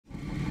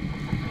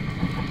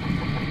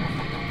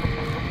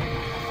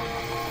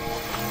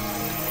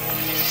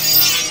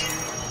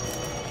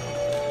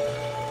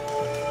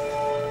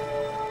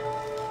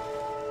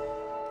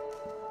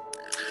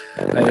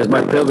It is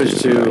my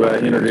privilege to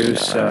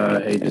introduce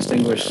a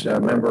distinguished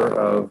member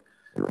of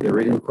the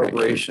Iridium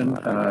Corporation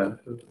to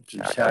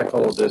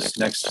tackle this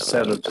next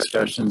set of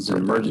discussions in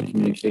emerging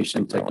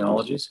communication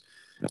technologies.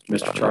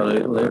 Mr.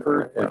 Charlie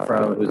Lever,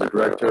 who's the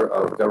Director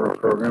of Government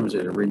Programs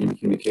at Iridium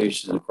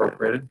Communications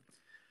Incorporated.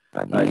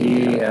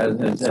 He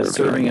is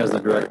serving as the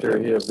director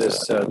of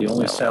this, the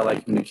only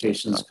satellite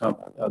communications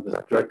company,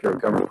 the Director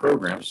of Government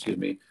Programs, excuse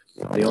me,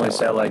 the only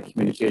satellite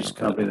communications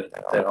company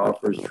that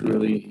offers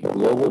truly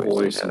global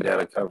voice and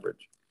data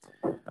coverage.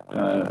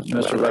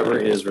 Mr. Lever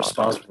is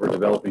responsible for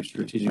developing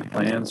strategic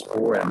plans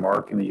for and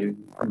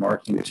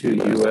marketing to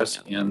U.S.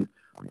 and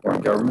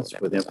foreign governments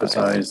with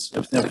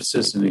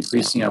emphasis in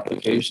increasing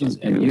applications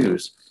and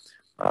use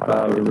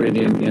of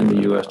Iridium in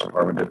the U.S.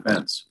 Department of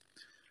Defense.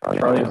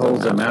 Charlie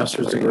holds a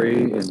master's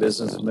degree in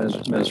business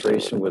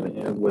administration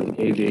with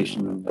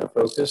aviation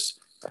focus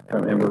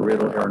from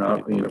Embry-Riddle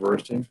Aeronautical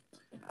University,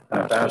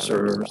 a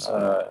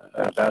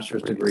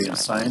bachelor's degree in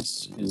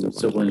science in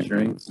civil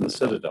engineering from the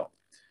Citadel.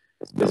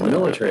 His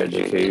military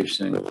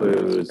education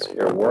includes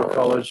Air War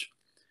College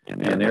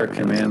and Air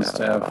Command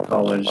Staff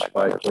College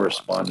by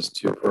correspondence,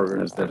 two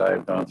programs that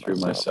I've gone through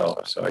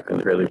myself. So I can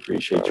really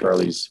appreciate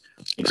Charlie's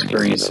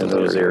experience in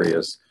those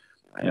areas.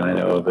 And I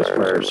know of his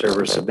prior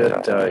service a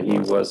bit. He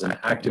was an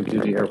active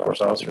duty Air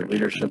Force officer,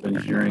 leadership,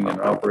 engineering, and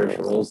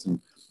operational roles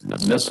in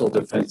the Missile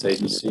Defense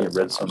Agency at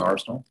Redstone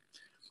Arsenal.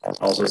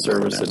 Also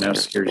served as the National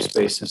Security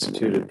Space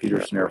Institute at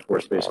Peterson Air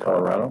Force Base,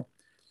 Colorado.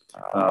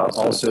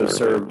 Also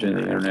served in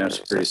the International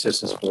Security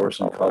Assistance Force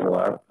in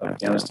Kabul,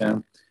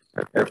 Afghanistan.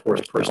 Air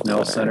Force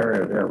Personnel Center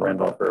at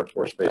Randolph Air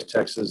Force Base,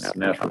 Texas.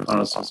 National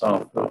Reconnaissance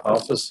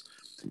Office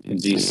in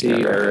D.C.,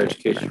 Air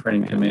Education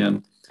Training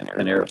Command,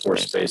 and Air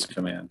Force Space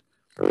Command.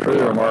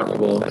 Truly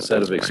remarkable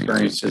set of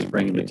experiences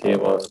bringing to the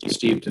table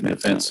steeped in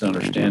defense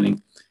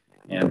understanding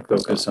and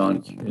focus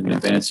on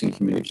advancing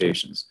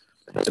communications.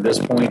 At this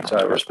point,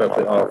 I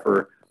respectfully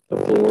offer the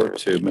floor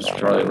to Mr.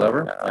 Charlie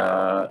Lever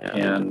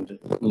and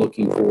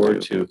looking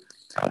forward to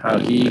how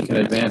he can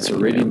advance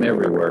Iridium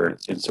everywhere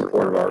in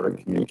support of our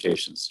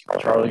communications.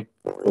 Charlie,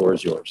 the floor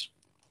is yours.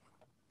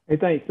 Hey,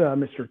 thanks,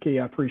 Mr. Key.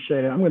 I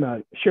appreciate it. I'm going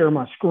to share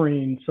my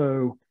screen.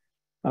 So,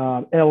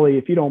 Ellie,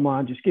 if you don't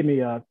mind, just give me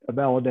a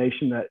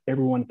validation that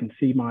everyone can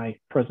see my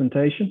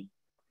presentation.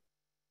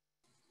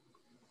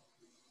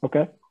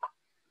 Okay.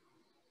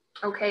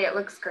 Okay, it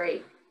looks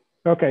great.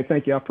 Okay,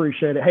 thank you. I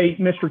appreciate it. Hey,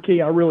 Mr.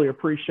 Key, I really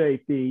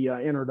appreciate the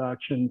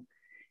introduction.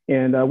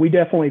 And we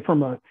definitely,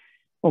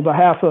 on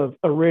behalf of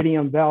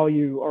Iridium,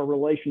 value our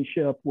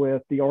relationship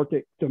with the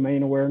Arctic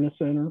Domain Awareness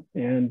Center.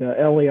 And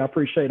Ellie, I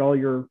appreciate all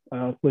your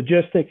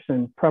logistics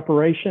and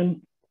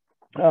preparation.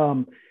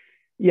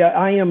 Yeah,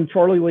 I am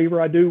Charlie Lever.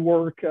 I do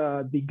work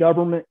the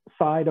government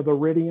side of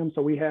Iridium.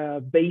 So we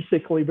have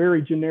basically,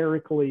 very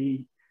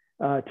generically,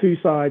 two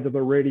sides of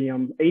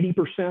Iridium.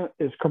 80%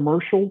 is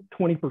commercial,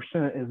 20%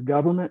 is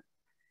government.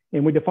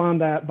 And we define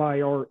that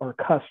by our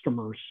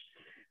customers.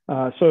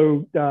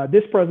 So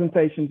this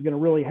presentation is going to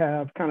really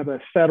have kind of a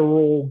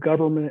federal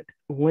government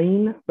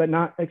lean, but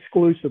not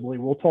exclusively.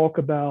 We'll talk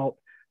about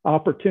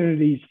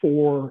opportunities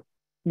for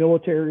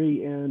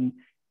military and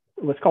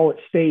let's call it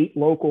state,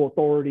 local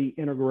authority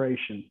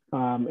integration.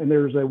 And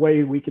there's a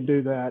way we can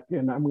do that.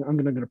 And I'm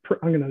going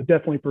to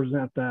definitely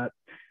present that.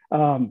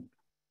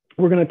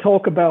 We're going to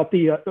talk about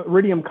the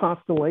Iridium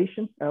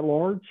constellation at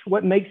large.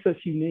 What makes us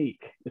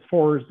unique as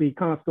far as the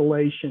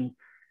constellation,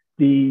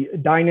 the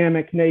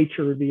dynamic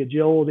nature, the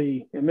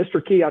agility. And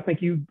Mr. Key, I think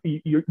you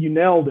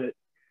nailed it.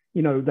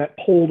 You know, that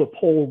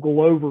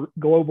pole-to-pole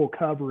global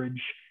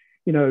coverage.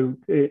 You know,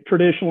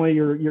 traditionally,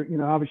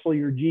 obviously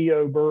your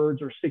GEO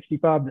birds are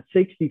 65 to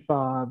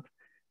 65.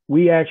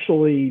 We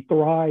actually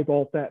thrive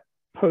off that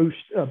post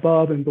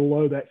above and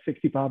below that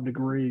 65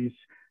 degrees.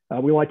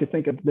 We like to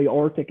think of the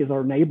Arctic as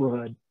our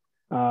neighborhood.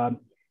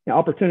 The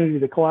opportunity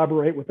to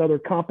collaborate with other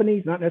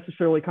companies, not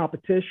necessarily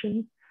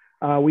competition.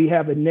 We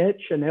have a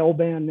niche, an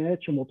L-band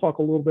niche, and we'll talk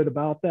a little bit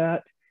about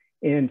that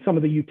and some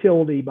of the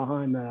utility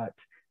behind that.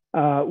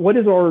 What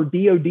is our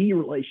DoD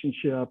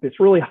relationship?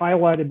 It's really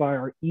highlighted by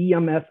our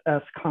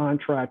EMSS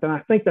contract. And I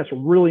think that's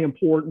really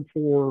important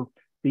for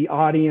the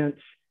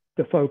audience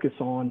to focus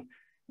on,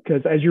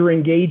 because as you're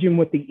engaging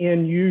with the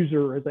end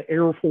user as the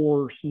Air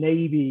Force,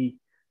 Navy,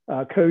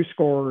 Coast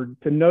Guard,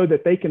 to know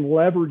that they can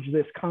leverage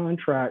this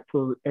contract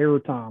for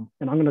airtime.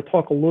 And I'm going to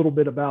talk a little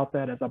bit about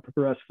that as I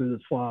progress through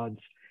the slides.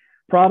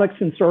 Products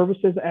and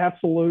services,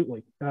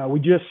 absolutely.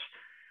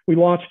 We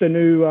launched a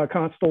new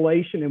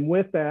constellation, and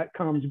with that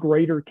comes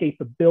greater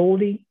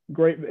capability,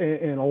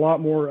 and a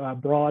lot more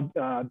broad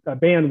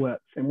bandwidth.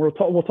 And we'll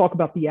talk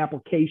about the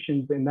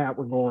applications in that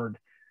regard.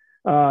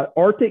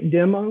 Arctic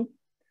demo.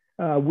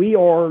 We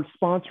are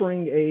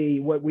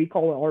sponsoring what we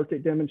call an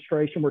Arctic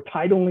demonstration. We're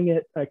titling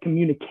it a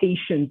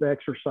communications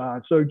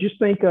exercise. So just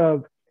think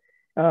of,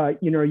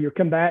 your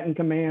combatant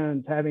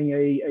commands having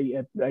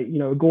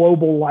a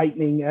global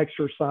lightning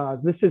exercise.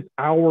 This is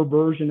our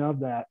version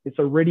of that. It's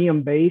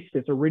Iridium based.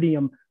 It's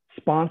Iridium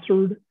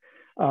sponsored.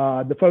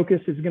 The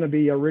focus is going to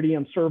be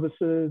Iridium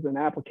services and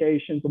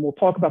applications, and we'll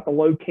talk about the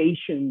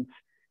locations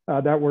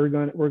that we're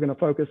going to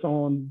focus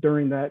on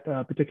during that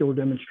particular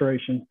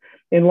demonstration.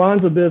 In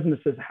lines of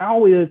businesses,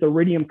 how is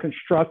Iridium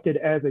constructed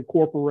as a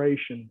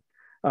corporation?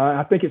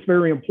 I think it's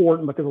very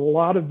important because a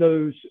lot of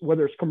those,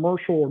 whether it's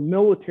commercial or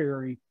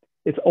military,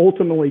 it's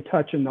ultimately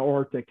touching the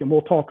Arctic, and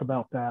we'll talk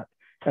about that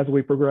as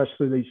we progress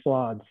through these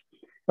slides.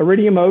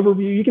 Iridium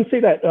overview, you can see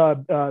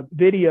that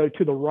video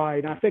to the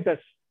right. I think that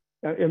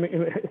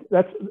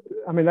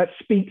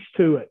speaks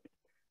to it.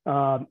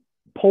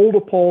 Pole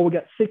to pole, we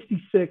got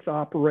 66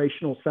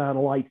 operational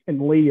satellites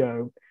in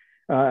LEO.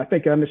 I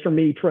think Mr.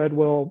 Mead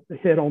Treadwell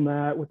hit on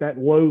that with that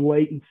low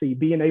latency,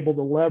 being able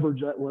to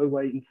leverage that low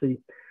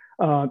latency.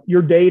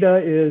 Your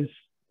data is,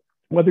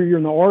 whether you're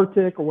in the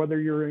Arctic or whether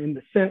you're in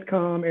the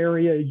CENTCOM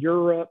area,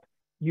 Europe,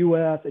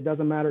 US, it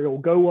doesn't matter. It will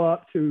go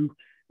up to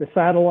the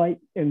satellite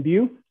in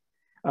view.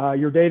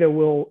 Your data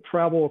will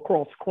travel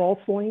across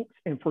crosslinks,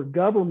 and for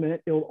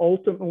government, it will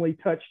ultimately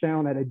touch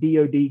down at a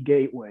DoD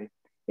gateway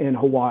in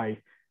Hawaii.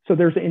 So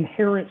there's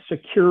inherent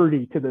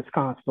security to this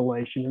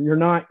constellation, and you're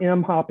not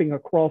hopping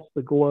across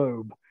the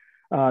globe.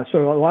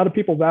 So a lot of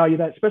people value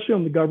that, especially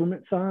on the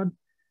government side.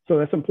 So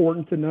that's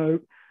important to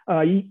note.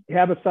 You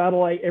have a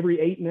satellite every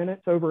 8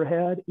 minutes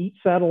overhead. Each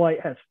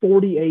satellite has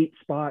 48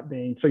 spot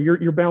beams. So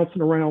you're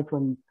bouncing around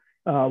from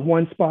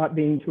one spot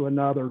beam to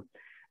another.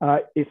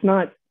 It's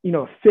not,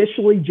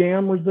 officially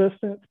jam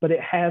resistant, but it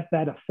has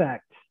that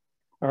effect.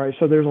 All right,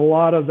 so there's a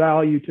lot of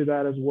value to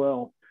that as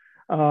well.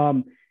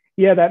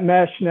 Yeah, that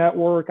mesh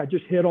network, I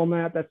just hit on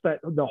that. That's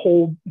the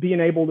whole being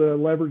able to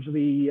leverage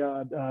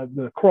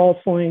the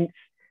crosslinks.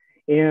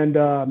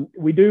 And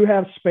we do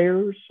have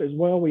spares as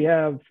well. We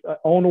have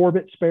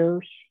on-orbit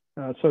spares.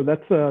 So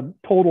that's a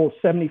total of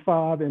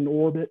 75 in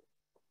orbit.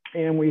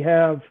 And we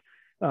have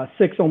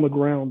 6 on the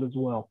ground as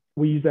well.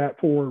 We use that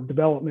for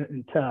development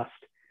and test.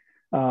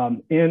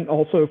 And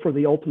also for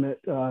the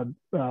ultimate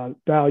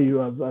value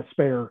of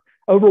spare.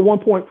 Over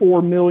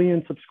 1.4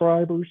 million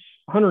subscribers,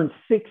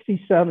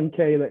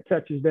 167K that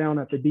touches down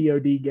at the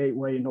DoD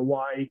gateway in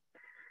Hawaii.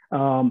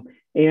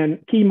 And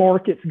key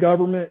markets,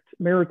 government,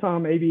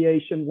 maritime,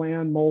 aviation,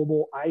 land,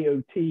 mobile,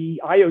 IoT.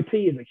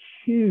 IoT is a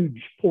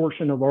huge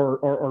portion of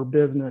our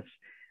business.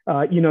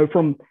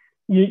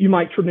 You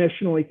might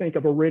traditionally think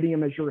of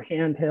Iridium as your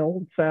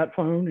handheld sat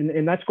phone,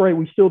 and that's great.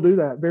 We still do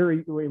that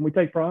and we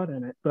take pride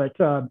in it. But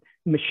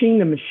machine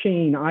to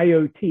machine,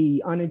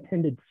 IoT,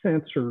 unintended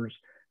sensors,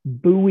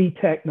 buoy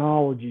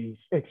technologies,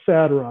 et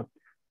cetera,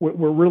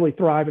 we're really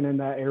thriving in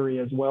that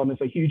area as well, and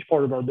it's a huge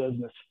part of our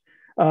business.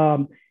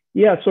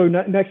 Yeah, so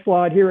next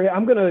slide here.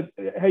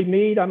 Hey,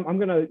 Mead, I'm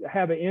gonna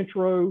have an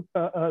intro,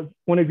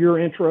 one of your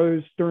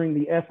intros during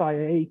the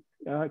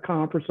SIA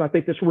conference. I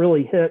think this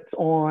really hits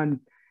on,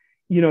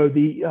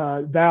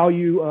 the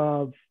value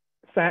of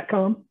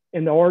SATCOM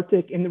in the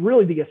Arctic and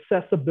really the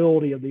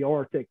accessibility of the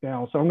Arctic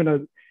now. So I'm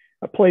gonna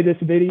play this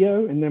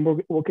video and then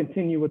we'll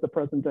continue with the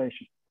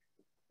presentation.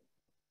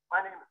 My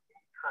name is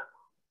Mead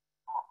Treadwell.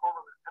 I'm a former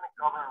Lieutenant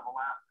Governor of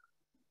Alaska,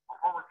 a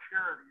former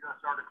chair of the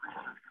U.S. Arctic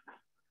Research Commission,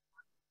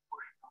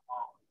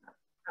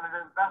 and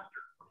an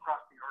investor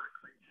across the Arctic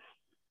region.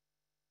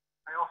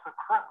 I also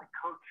currently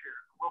co-chair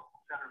the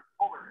Wilson Center's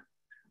Polar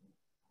Institute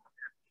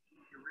and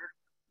the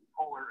Iridium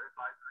Polar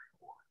Advisory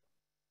Board.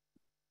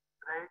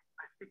 Today,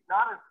 I speak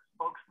not as a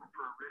spokesman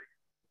for Iridium,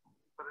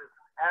 but as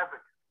an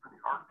advocate for the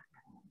Arctic.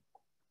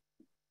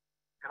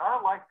 In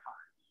our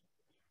lifetimes,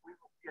 we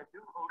will see a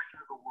new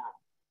ocean of the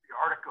world, the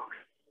Arctic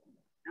Ocean,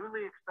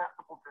 newly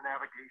accessible to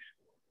navigation.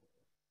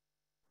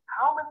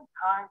 How many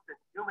times in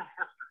human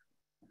history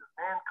does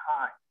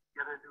mankind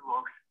get a new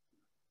ocean?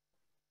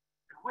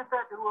 And with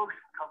that new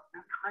ocean comes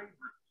new trade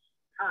routes,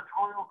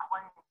 territorial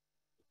claims,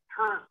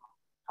 tourism,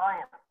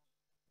 science,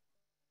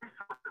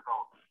 resource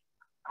development.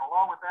 And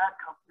along with that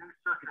comes new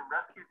search and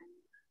rescue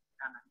needs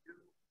and the new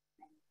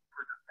need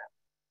for defense.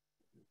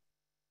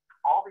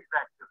 All these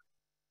activities,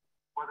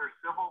 whether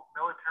civil,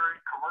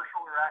 military,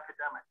 commercial, or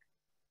academic,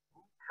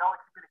 need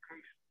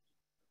telecommunications,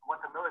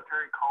 what the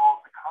military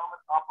calls the common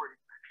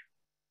operating picture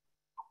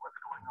of what's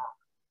going on.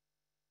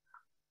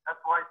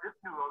 That's why this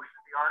new ocean,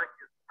 the Arctic,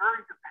 is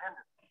very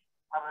dependent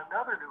on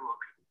another new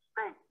ocean,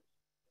 space,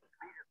 to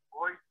meet its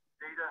voice,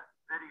 data,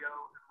 video,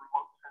 and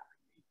remote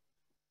sensing needs.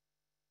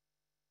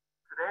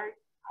 Today,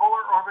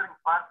 polar orbiting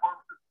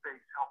platforms in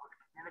space help us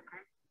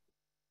communicate,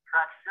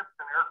 track ships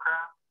and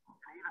aircraft,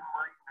 and even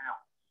marine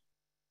mammals.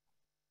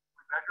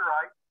 We measure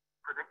ice,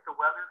 predict the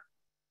weather,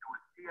 and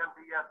with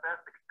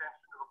CMDSS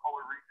extension to the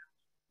polar regions,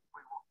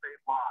 we will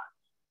save lives.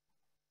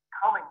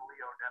 Coming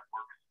LEO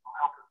networks will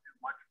help us do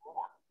much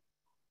more.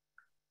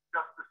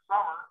 Just this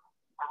summer,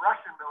 a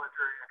Russian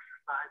military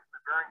exercise in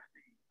the Bering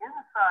Sea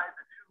inside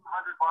the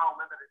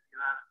 200-mile limit in the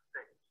United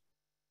States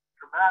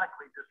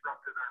dramatically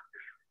disrupted our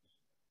fisheries.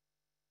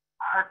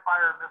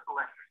 High-fire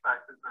missile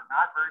exercises are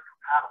not very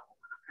compatible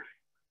with a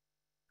fishing fleet.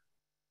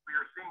 We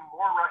are seeing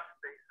more Russian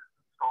bases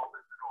installed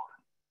in the north.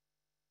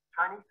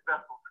 Chinese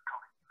vessels are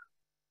coming through.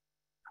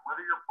 And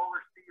whether your polar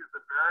sea is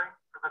the Bering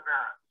or the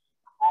Barents,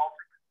 the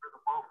Baltic or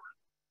the Beaufort,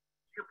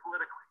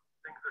 geopolitically,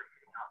 things are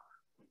heating up.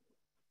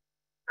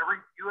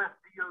 Every U.S.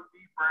 DoD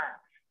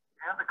branch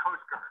and the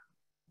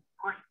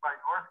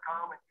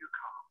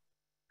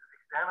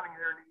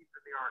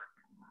the Arctic.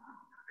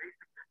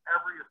 Basic to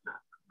every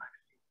assessment I've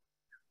seen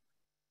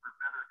for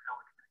better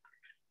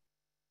telecommunications.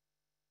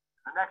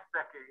 In the next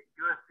decade,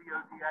 U.S.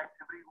 DoD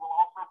activity will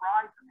also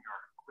rise in the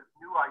Arctic with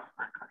new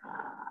icebreakers,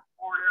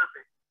 forward air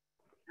bases,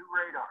 new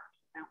radars,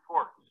 new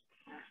ports,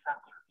 new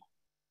sensors.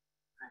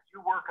 And as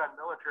you work on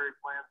military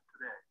plans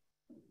today,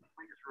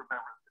 please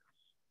remember this.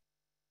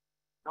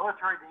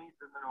 Military needs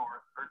in the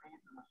North are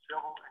needs in the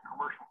civil and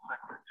commercial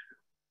sector too.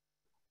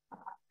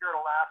 Here in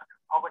Alaska,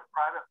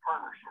 public-private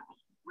partnerships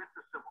with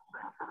the civil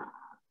sector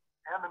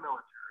and the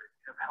military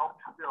have helped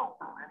to fill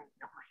many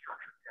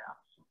infrastructure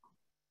gaps.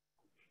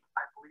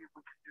 I believe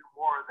we can do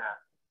more of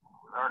that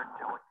with Arctic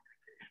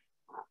telecommunications.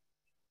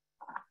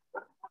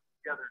 Let's work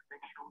together to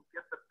make sure we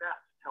get the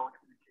best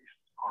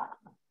telecommunications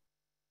possible.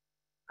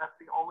 That's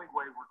the only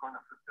way we're going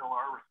to fulfill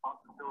our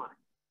responsibility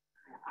to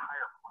the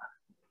entire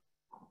planet.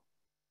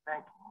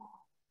 Thank you,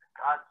 and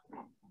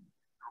Godspeed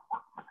your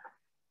work today.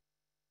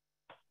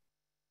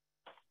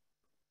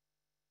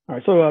 All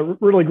right, so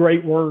really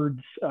great words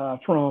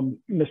from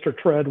Mr.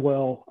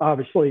 Treadwell,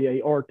 obviously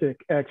a Arctic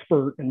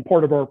expert and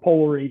part of our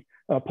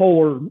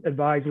Polar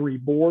Advisory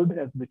Board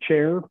as the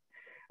chair.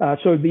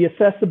 So the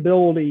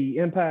accessibility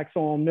impacts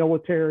on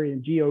military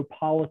and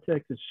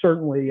geopolitics is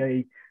certainly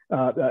an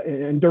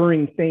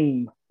enduring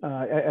theme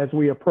as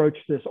we approach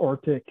this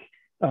Arctic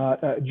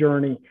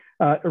journey.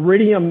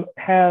 Iridium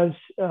has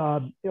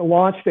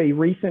launched a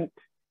recent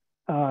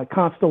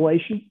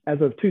constellation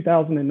as of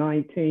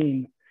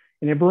 2019,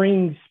 and it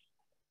brings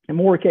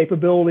more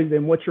capability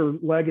than what your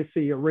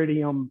legacy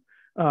Iridium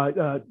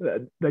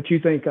that you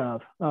think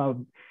of.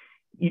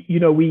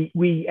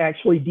 We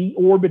actually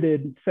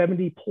deorbited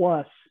 70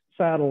 plus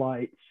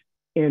satellites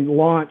and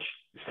launched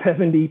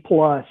 70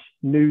 plus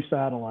new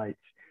satellites,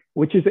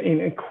 which is an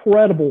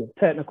incredible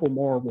technical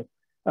marvel,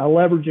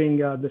 leveraging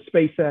the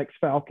SpaceX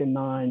Falcon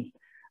 9.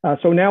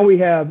 So now we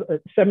have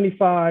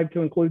 75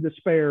 to include the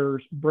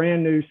spares,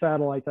 brand new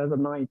satellites as of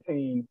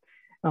 19.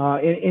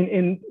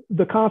 And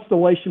the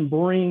constellation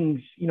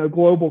brings,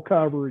 global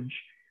coverage.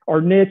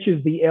 Our niche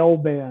is the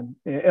L-band.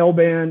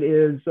 L-band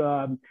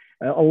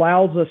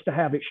allows us to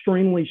have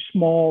extremely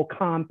small,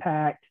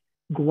 compact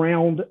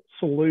ground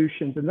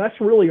solutions, and that's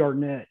really our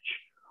niche.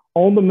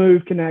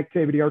 On-the-move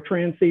connectivity. Our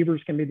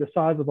transceivers can be the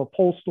size of a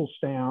postal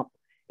stamp,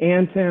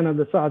 antenna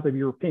the size of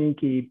your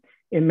pinky,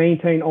 and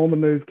maintain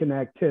on-the-move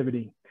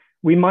connectivity.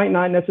 We might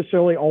not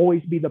necessarily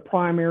always be the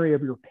primary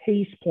of your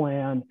PACE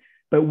plan,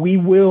 but we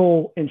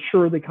will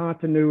ensure the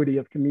continuity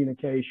of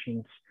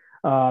communications.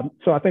 So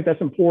I think that's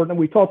important. And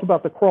we talked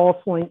about the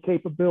cross-link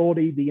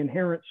capability, the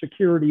inherent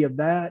security of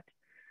that.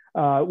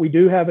 We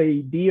do have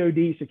a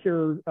DoD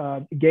secure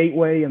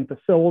gateway and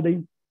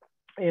facility.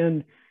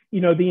 And,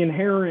 the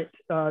inherent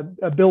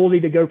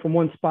ability to go from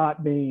one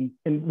spot beam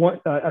and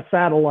a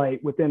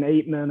satellite within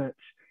 8 minutes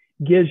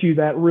gives you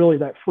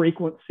that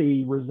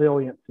frequency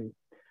resiliency,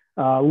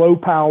 low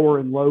power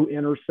and low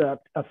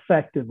intercept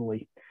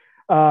effectively.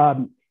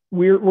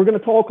 We're going to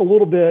talk a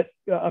little bit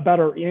about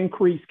our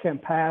increased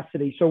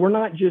capacity. So we're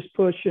not just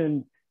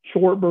pushing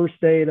short burst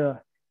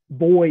data,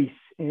 voice,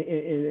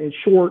 and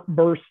short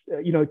burst,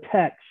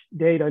 text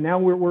data. Now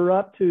we're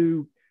up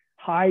to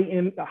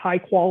high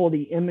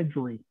quality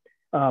imagery,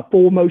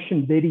 full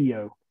motion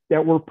video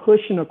that we're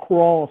pushing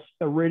across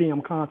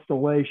Iridium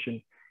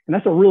constellation, and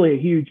that's really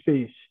a huge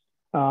piece.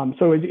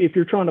 So if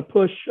you're trying to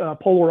push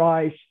polar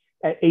ice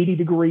at 80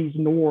 degrees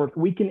north,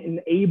 we can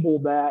enable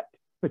that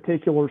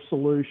particular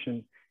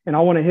solution. And I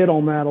want to hit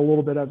on that a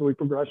little bit as we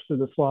progress through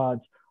the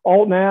slides.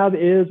 Alt-nav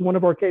is one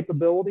of our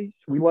capabilities.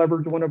 We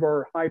leverage one of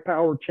our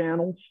high-powered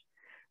channels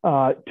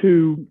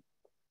to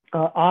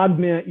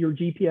augment your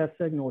GPS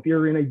signal. If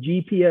you're in a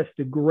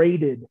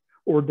GPS-degraded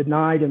or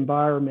denied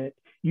environment,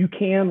 you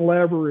can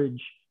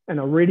leverage an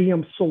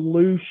Iridium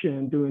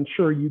solution to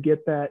ensure you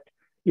get that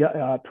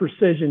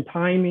precision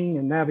timing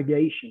and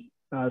navigation.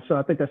 So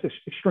I think that's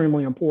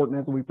extremely important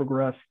as we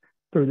progress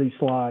through these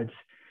slides.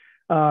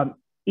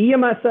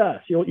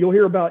 EMSS, you'll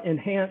hear about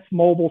Enhanced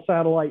Mobile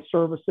Satellite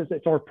Services.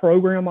 It's our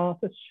program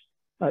office.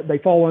 They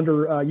fall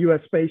under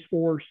U.S. Space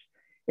Force,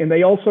 and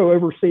they also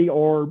oversee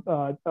our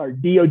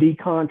DoD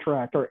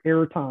contract, our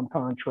airtime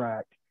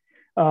contract.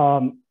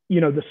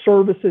 The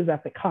services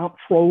at the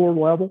comptroller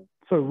level,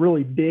 so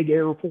really big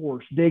Air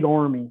Force, big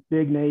Army,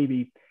 big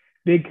Navy,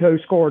 big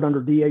Coast Guard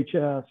under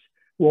DHS,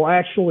 will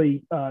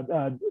actually,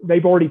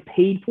 they've already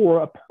paid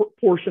for a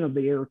portion of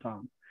the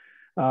airtime.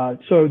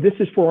 So this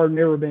is for our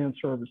narrowband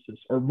services,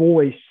 our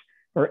voice,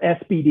 our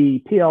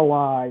SBD,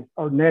 PLI,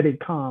 our netted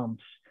comms,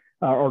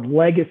 our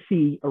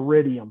legacy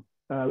Iridium,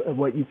 of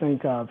what you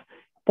think of,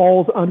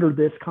 falls under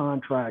this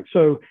contract.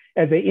 So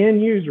as an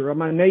end user,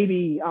 I'm a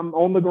Navy, I'm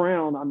on the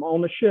ground, I'm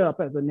on the ship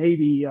as a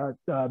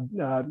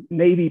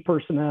Navy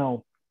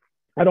personnel.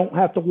 I don't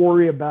have to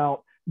worry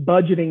about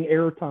budgeting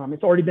airtime.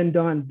 It's already been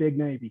done, big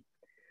Navy.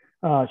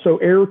 So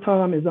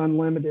airtime is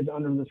unlimited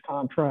under this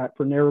contract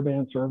for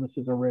narrowband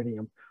services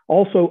Iridium.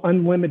 Also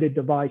unlimited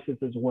devices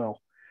as well.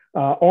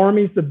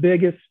 Army's the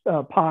biggest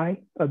pie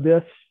of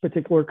this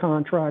particular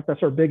contract.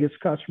 That's our biggest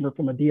customer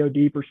from a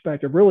DoD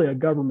perspective, really a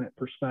government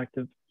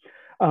perspective.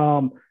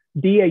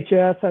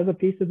 DHS has a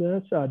piece of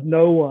this,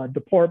 NOAA,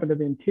 Department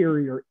of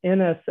Interior,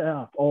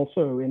 NSF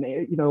also, and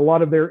a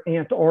lot of their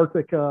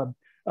Antarctica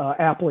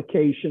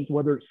applications,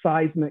 whether it's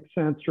seismic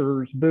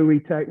sensors, buoy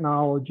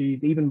technologies,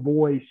 even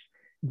voice,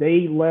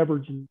 they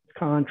leverage this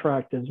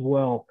contract as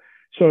well.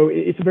 So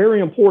it's very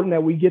important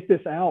that we get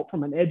this out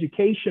from an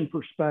education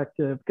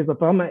perspective, because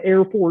if I'm an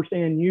Air Force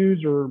end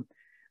user,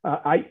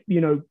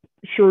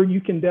 sure,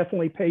 you can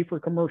definitely pay for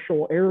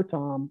commercial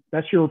airtime.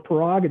 That's your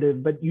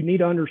prerogative, but you need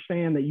to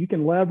understand that you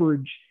can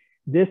leverage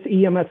this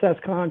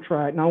EMSS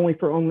contract not only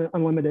for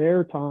unlimited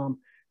airtime,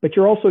 but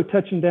you're also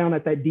touching down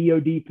at that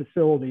DoD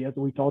facility, as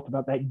we talked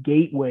about, that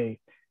gateway,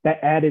 that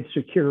added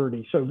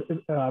security. So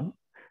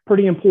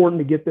pretty important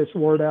to get this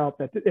word out.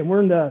 And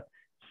we're in the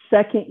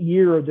second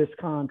year of this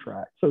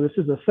contract. So this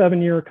is a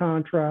 7-year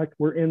contract.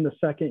 We're in the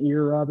second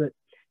year of it.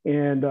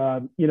 And,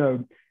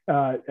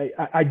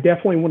 I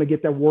definitely want to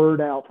get that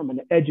word out from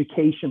an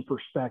education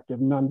perspective,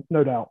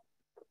 no doubt.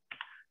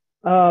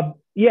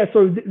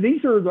 So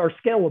these are our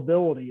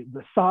scalability,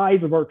 the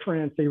size of our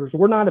transceivers.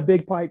 We're not a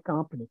big pipe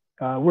company.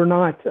 We're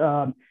not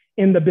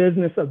in the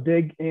business of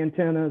big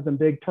antennas and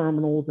big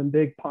terminals and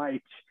big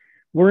pipes.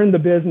 We're in the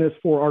business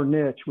for our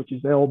niche, which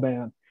is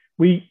L-band.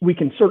 We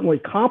can certainly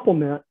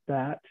complement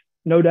that,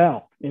 no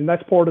doubt. And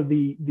that's part of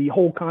the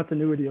whole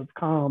continuity of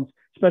comms,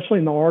 especially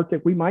in the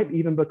Arctic. We might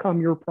even become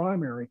your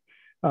primary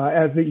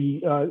as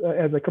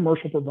a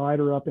commercial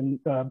provider up in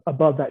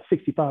above that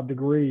 65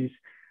 degrees.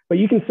 But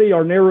you can see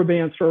our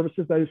narrowband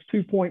services, those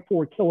 2.4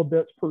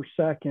 kilobits per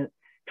second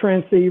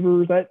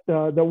transceivers, that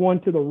the one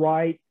to the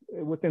right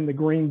within the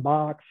green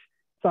box,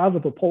 size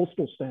of a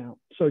postal stamp.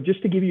 So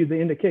just to give you the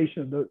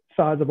indication of the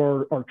size of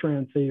our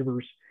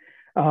transceivers.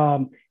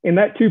 And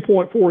that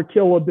 2.4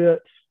 kilobits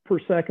per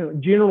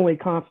second generally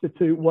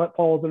constitute what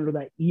falls under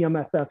that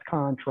EMSS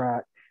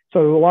contract.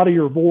 So a lot of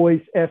your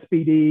voice,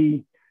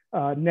 SPD,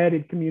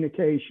 netted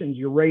communications,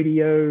 your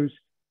radios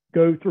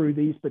go through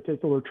these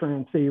particular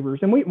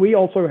transceivers. And we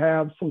also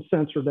have some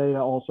sensor data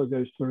also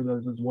goes through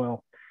those as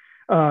well.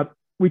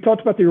 We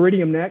talked about the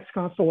Iridium Next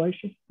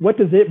constellation. What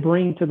does it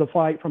bring to the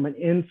fight from an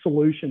end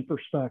solution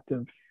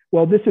perspective?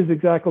 Well, this is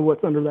exactly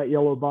what's under that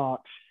yellow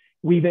box.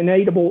 We've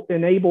enabled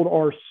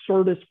our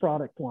Certus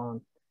product line.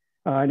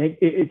 And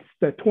it's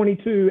the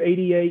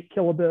 2288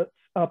 kilobits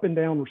up and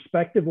down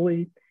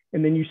respectively.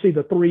 And then you see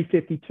the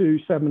 352,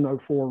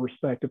 704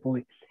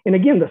 respectively. And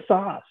again, the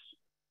size.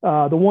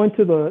 The one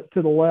to the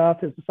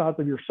left is the size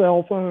of your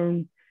cell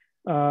phone.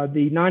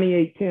 The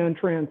 9810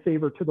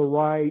 transceiver to the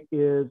right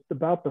is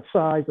about the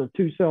size of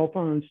 2 cell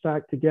phones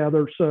stacked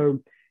together. So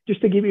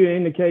just to give you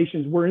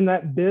indications, we're in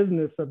that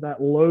business of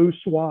that low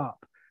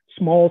swap,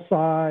 small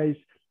size,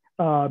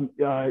 on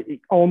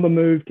the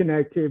move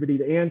connectivity.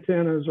 The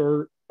antennas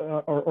are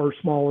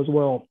small as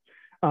well.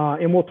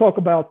 And we'll talk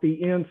about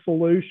the end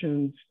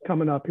solutions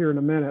coming up here in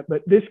a minute,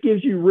 but this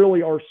gives you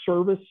really our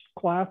service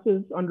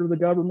classes under the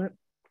government.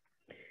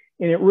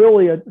 And it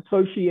really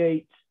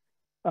associates,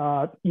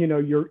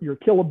 your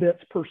kilobits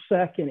per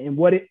second and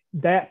what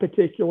that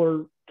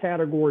particular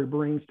category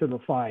brings to the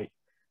fight.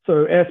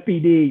 So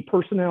SPD,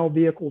 personnel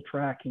vehicle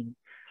tracking.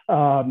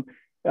 You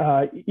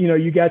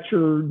got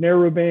your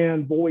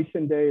narrowband voice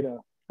and data,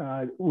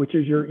 which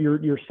is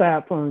your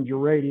sat phones, your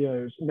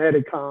radios,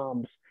 netted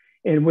comms.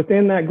 And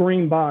within that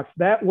green box,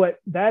 that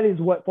is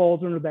what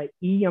falls under that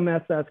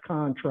EMSS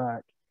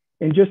contract.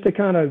 And just to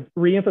kind of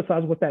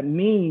reemphasize what that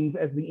means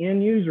as the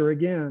end user,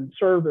 again,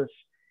 service.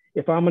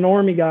 If I'm an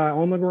Army guy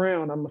on the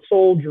ground, I'm a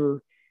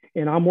soldier,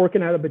 and I'm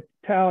working at a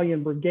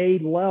battalion,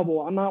 brigade level,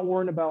 I'm not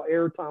worrying about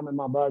airtime in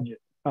my budget.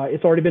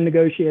 It's already been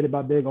negotiated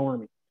by Big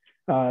Army.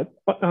 And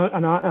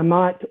I'm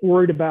not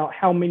worried about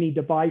how many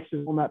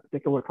devices on that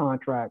particular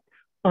contract,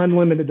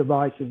 unlimited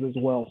devices as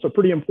well. So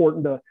pretty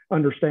important to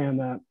understand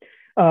that.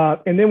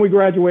 And then we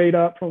graduate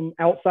up from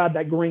outside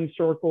that green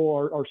circle,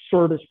 our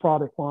Certus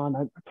product line.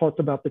 I talked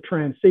about the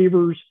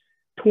transceivers,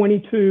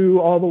 22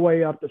 all the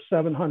way up to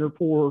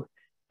 704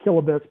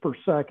 kilobits per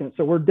second.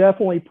 So we're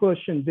definitely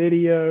pushing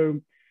video,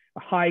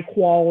 high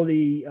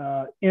quality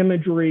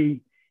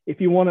imagery. If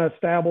you want to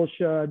establish,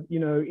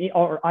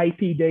 our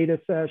IP data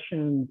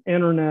sessions,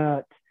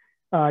 internet,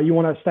 you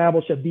want to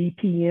establish a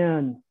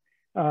VPN,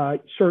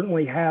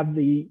 certainly have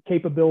the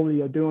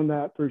capability of doing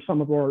that through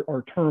some of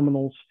our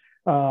terminals.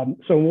 So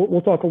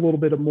we'll talk a little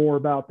bit more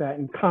about that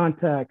in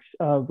context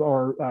of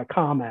our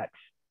COMEX.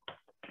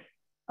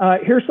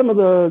 Here's some of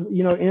the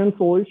end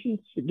solutions.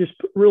 It just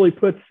really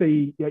puts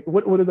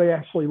what do they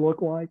actually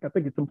look like? I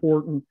think it's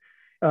important.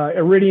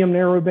 Iridium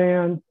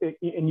narrowband,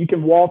 and you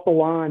can walk the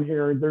line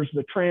here. There's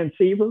the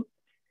transceiver,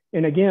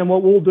 and again,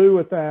 what we'll do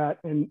with that,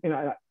 and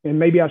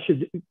maybe I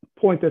should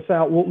point this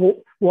out.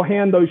 We'll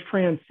hand those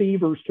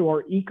transceivers to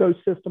our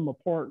ecosystem of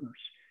partners.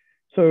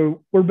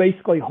 So we're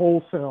basically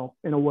wholesale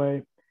in a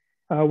way.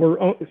 We're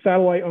a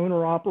satellite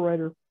owner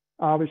operator.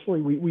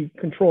 Obviously, we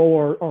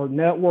control our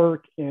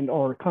network and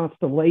our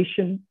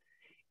constellation.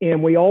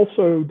 And we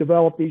also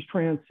develop these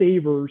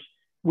transceivers.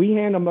 We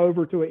hand them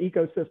over to an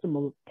ecosystem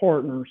of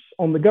partners.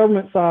 On the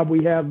government side,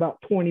 we have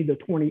about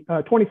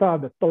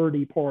 25 to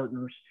 30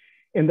 partners.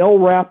 and they'll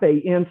wrap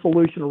a end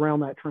solution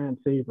around that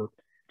transceiver.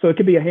 So it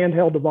could be a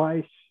handheld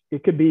device.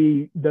 It could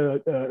be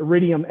the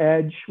Iridium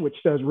Edge, which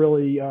does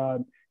really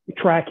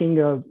tracking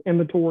of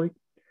inventory.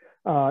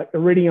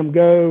 Iridium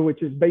Go,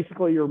 which is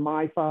basically your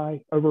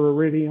MiFi over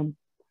Iridium,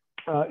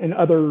 and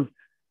other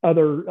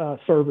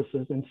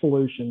services and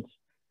solutions.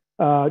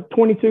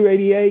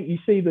 2288, you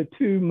see the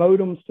two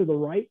modems to the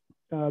right.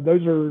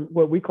 Those are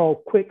what we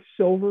call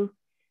Quicksilver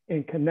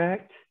and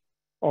Connect.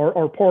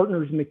 Our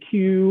partners,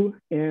 McHugh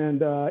and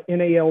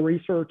NAL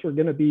Research, are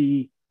going to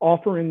be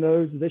offering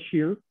those this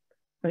year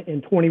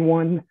in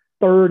 21,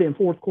 third and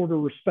fourth quarter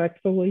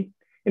respectively.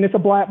 And it's a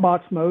black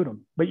box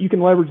modem, but you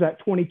can leverage that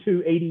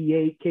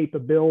 2288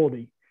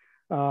 capability.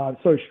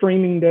 So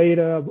streaming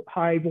data,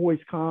 high voice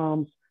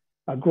comms,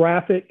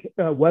 graphic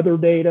weather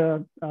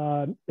data,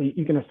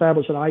 you can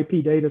establish an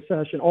IP data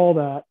session, all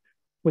that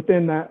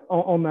within that,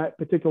 on that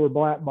particular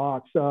black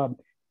box.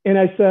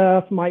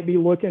 NSF might be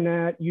looking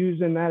at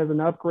using that as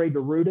an upgrade to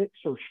Rudix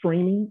or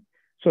streaming.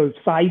 So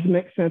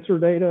seismic sensor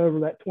data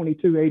over that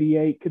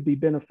 2288 could be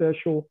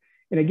beneficial.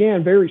 And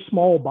again, very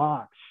small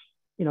box,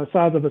 you know,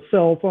 size of a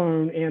cell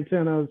phone,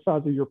 antenna,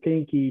 size of your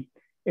pinky,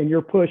 and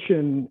you're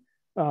pushing,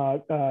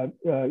 you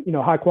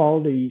know, high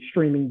quality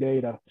streaming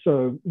data.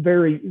 So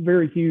very,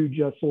 very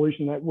huge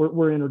solution that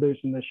we're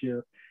introducing this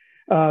year.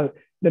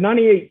 The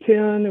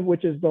 9810,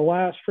 which is the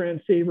last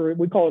transceiver,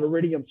 we call it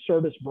Iridium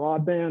Service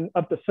Broadband,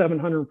 up to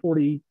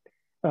 704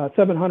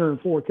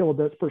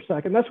 kilobits per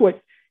second. That's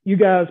what you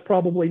guys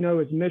probably know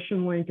as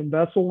Mission Link and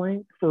Vessel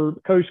Link. For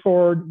Coast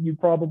Guard, you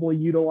probably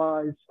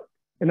utilize,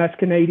 and that's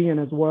Canadian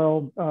as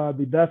well,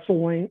 the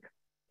Vessel Link.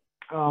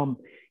 And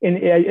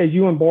as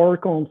you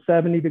embark on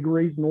 70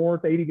 degrees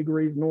north, 80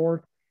 degrees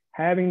north,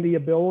 having the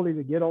ability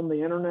to get on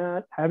the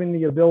internet, having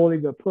the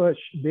ability to push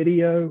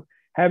video,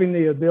 having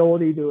the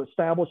ability to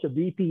establish a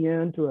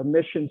VPN to a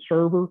mission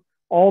server,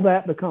 all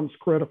that becomes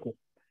critical.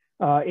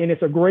 And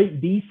it's a great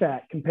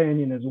DSAT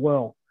companion as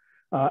well.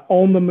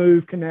 On the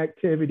move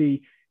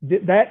connectivity,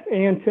 that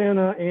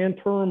antenna and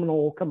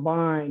terminal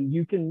combined,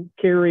 you can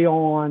carry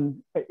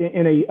on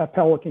in a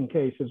Pelican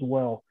case as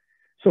well.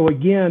 So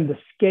again, the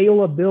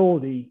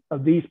scalability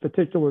of these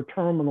particular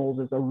terminals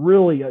is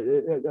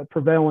a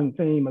prevailing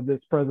theme of this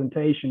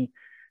presentation,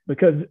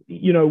 because,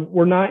 you know,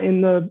 we're not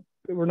in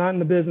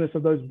the business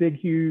of those big,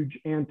 huge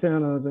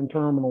antennas and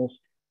terminals.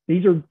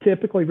 These are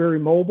typically very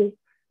mobile.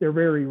 They're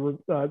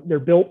they're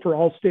built for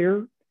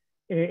austere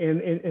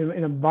and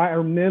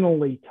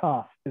environmentally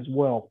tough as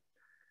well.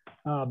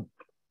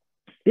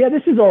 Yeah,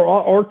 this is our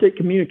Arctic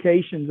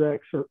communications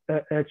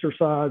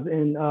exercise.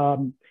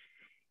 And,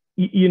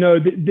 you know,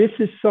 this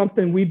is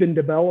something we've been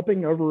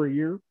developing over a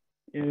year.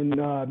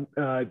 And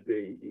I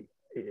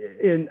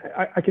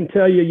can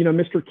tell you, you know,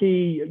 Mr.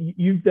 Key,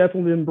 you've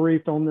definitely been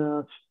briefed on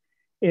this.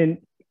 And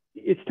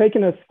it's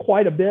taken us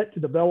quite a bit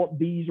to develop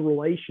these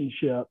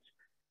relationships.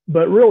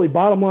 But really,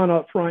 bottom line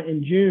up front,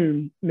 in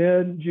June,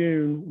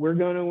 mid-June, we're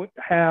going to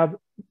have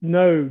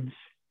nodes,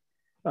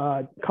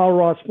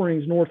 Colorado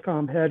Springs,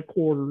 Northcom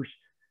headquarters,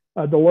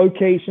 the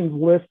locations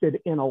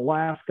listed in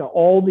Alaska,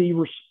 all the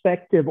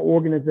respective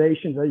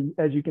organizations,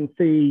 as you can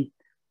see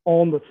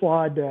on the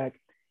slide deck.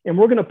 And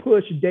we're going to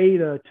push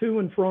data to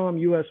and from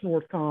U.S.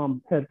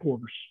 Northcom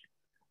headquarters.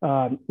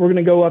 We're going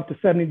to go up to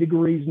 70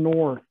 degrees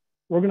north.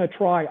 We're going to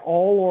try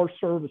all our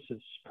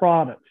services,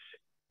 products.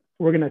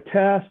 We're going to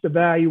test,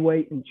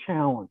 evaluate, and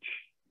challenge.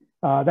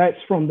 That's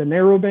from the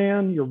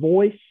narrowband, your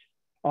voice,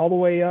 all the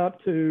way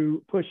up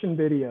to pushing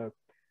video.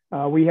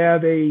 We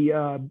have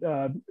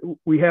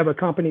a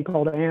company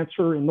called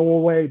Answer in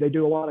Norway. They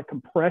do a lot of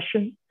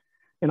compression,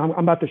 and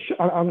I'm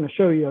going to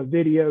show you a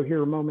video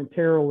here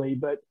momentarily.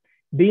 But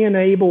being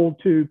able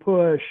to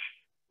push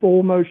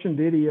full motion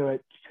video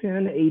at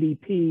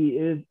 1080p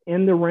is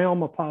in the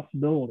realm of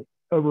possibility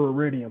over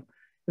Iridium.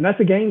 And that's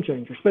a game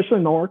changer, especially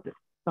in the Arctic.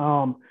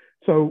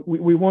 So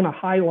we want to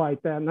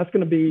highlight that, and that's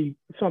going to be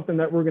something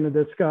that we're going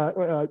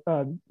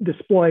to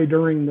display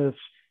during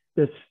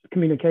this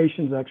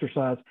communications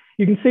exercise.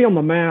 You can see on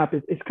the map,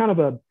 it's kind of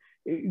a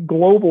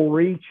global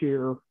reach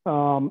here.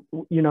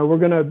 You know, we're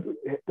going to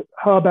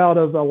hub out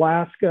of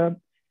Alaska.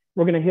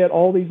 We're going to hit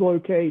all these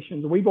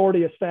locations. We've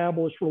already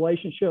established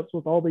relationships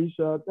with all these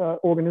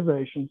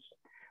organizations.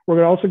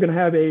 We're also going to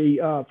have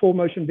a full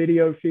motion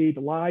video feed,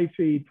 live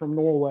feed from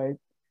Norway,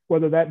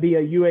 whether that be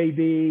a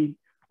UAV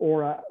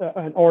or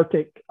an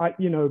Arctic,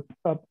 you know,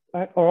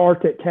 or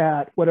Arctic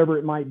cat, whatever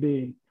it might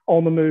be,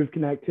 on the move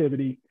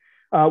connectivity.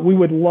 We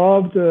would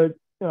love to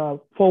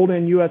fold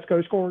in U.S.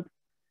 Coast Guard,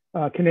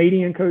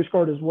 Canadian Coast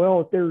Guard as well.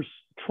 If there's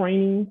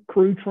training,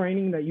 crew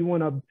training that you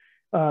want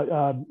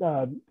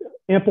to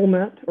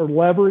implement or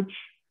leverage,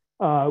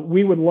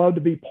 we would love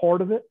to be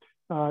part of it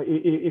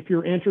if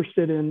you're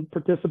interested in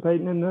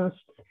participating in this.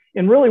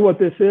 And really what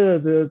this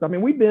is, I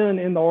mean, we've been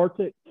in the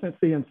Arctic since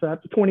the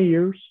inception, 20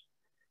 years.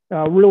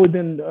 Really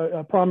been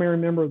a primary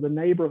member of the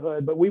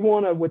neighborhood, but we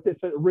want to, with this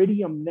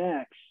Iridium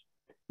Next,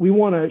 we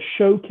want to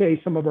showcase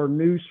some of our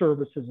new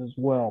services as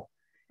well.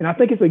 And I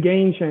think it's a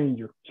game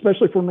changer,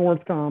 especially for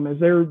Northcom as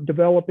they're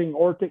developing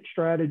Arctic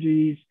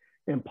strategies,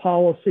 and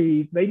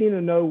policies. They need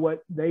to know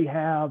what they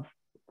have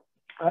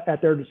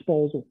at their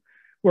disposal.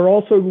 We're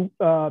also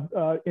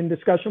in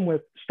discussion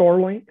with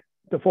Starlink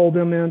to fold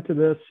them into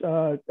this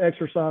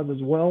exercise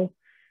as well.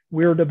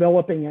 We're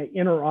developing an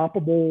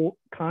interoperable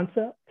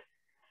concept.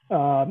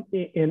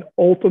 In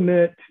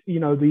ultimate,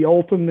 the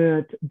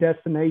ultimate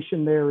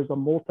destination there is a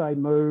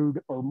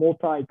multi-mode or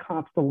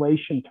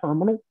multi-constellation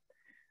terminal.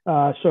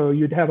 So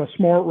you'd have a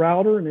smart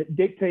router and it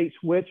dictates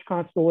which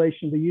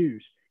constellation to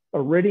use,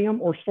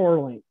 Iridium or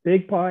Starlink,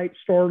 big pipe,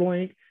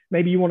 Starlink.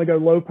 Maybe you want to go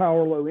low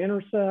power, low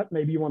intercept.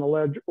 Maybe you want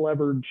to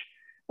leverage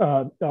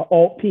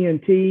alt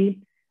PNT,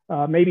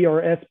 maybe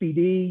our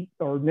SBD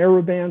or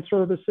narrowband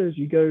services,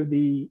 you go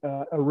the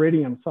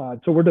Iridium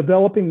side. So we're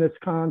developing this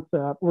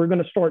concept. We're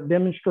going to start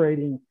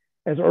demonstrating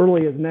as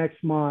early as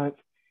next month.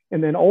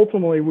 And then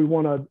ultimately we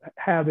want to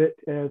have it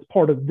as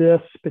part of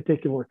this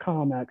particular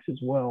COMEX as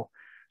well.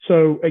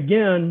 So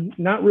again,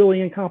 not really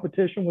in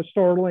competition with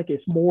Starlink.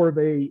 It's more of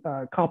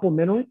a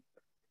complementary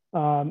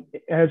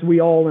as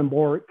we all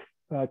embark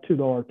to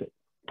the Arctic.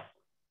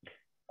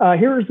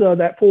 Here's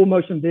that full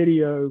motion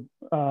video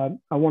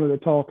I wanted to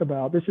talk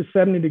about. This is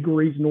 70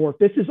 degrees north.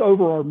 This is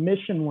over our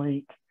Mission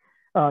Link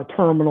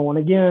terminal. And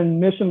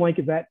again, Mission Link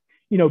is that,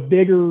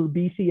 bigger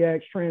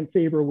BCX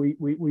transceiver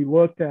we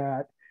looked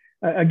at.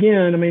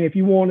 Again, I mean, if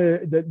you want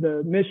to,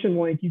 the Mission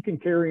Link, you can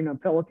carry in a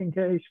Pelican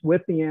case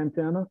with the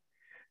antenna.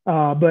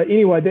 But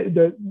anyway,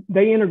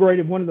 they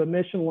integrated one of the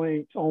Mission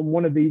Links on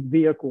one of these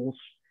vehicles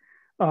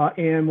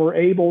and we're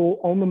able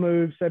on the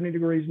move 70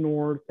 degrees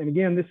north. And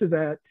again, this is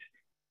at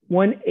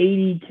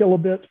 180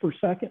 kilobits per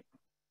second.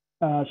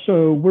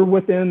 So we're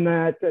within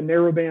that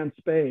narrowband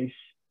space,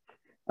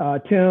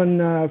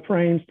 10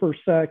 frames per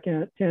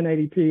second,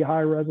 1080p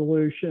high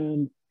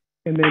resolution.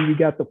 And then you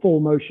got the full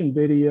motion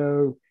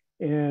video.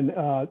 And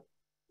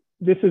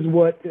this is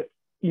what,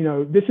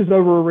 this is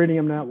over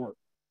Iridium network.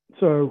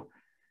 So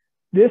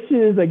this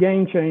is a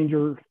game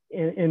changer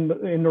in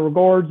the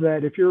regards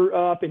that if you're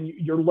up and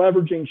you're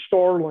leveraging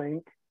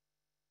Starlink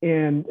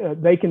and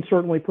they can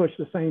certainly push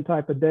the same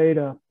type of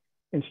data,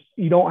 and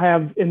you don't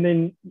have, and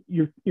then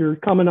you're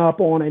coming up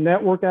on a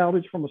network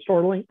outage from a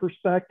Starlink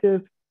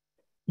perspective,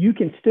 you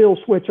can still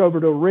switch over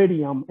to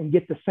Iridium and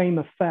get the same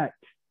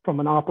effect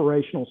from an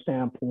operational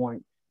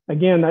standpoint.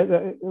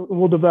 Again,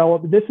 we'll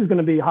develop, this is going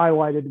to be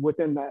highlighted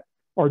within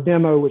our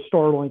demo with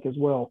Starlink as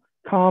well.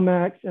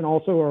 COMEX and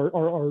also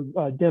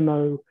our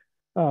demo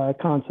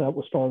concept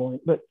with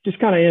Starlink, but just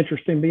kind of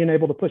interesting being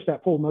able to push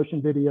that full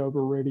motion video over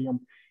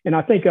Iridium. And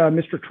I think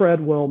Mr.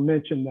 Treadwell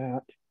mentioned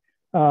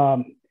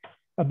that.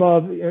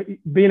 Above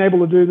being able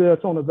to do this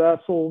on a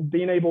vessel,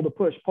 being able to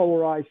push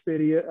polarized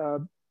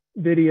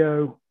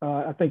video,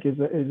 I think is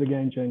a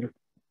game changer.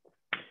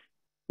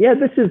 Yeah,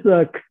 this is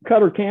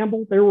Cutter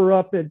Campbell. They were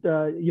up at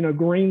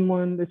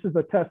Greenland. This is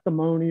a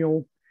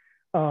testimonial,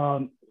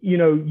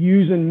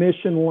 using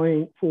Mission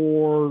Link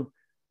for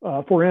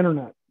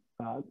internet,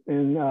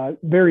 and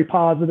very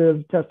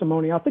positive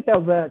testimony. I think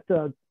that was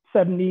at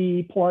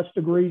 70 plus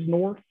degrees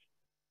north.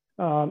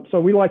 So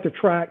we like to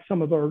track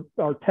some of our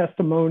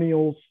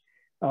testimonials.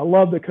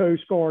 Love the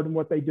Coast Guard and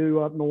what they do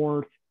up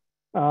north.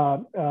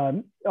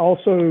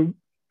 Also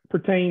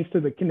pertains to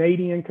the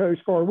Canadian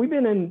Coast Guard. We've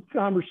been in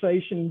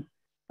conversation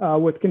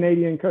with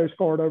Canadian Coast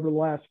Guard over the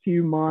last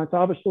few months.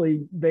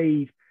 Obviously,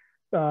 they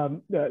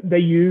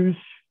use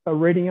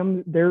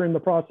Iridium. They're in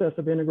the process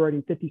of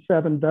integrating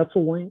 57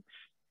 vessel links.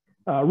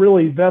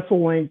 Really,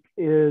 vessel link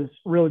is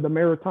really the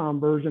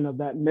maritime version of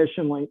that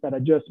Mission Link that I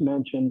just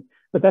mentioned,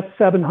 but that's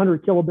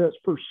 700 kilobits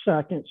per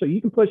second. So you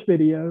can push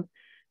video,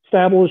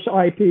 establish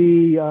IP,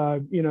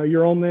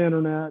 you're on the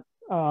internet,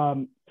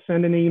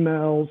 sending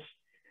emails,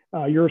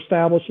 you're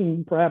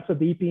establishing perhaps a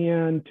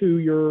VPN to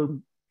your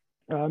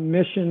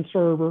mission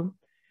server.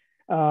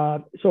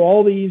 So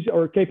all these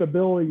are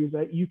capabilities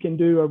that you can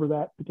do over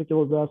that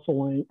particular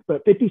vessel link.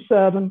 But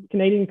 57,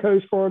 Canadian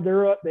Coast Guard,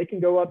 they can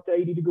go up to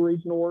 80 degrees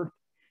north.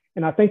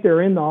 And I think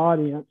they're in the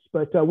audience,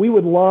 but we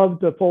would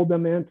love to fold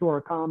them into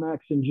our COMEX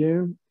in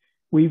June.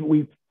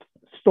 We've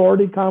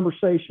started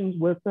conversations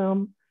with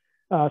them.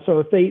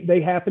 So if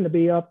they happen to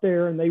be up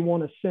there and they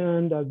want to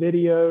send a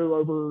video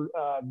over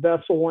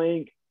vessel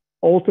link,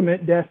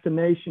 ultimate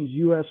destinations,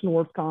 U.S.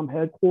 Northcom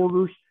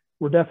headquarters,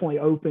 we're definitely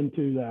open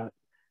to that.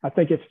 I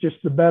think it's just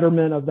the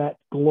betterment of that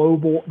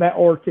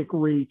Arctic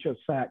reach of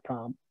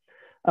SATCOM.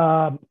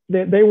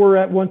 They were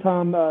at one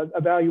time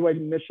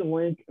evaluating Mission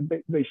Link.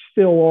 They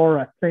still are,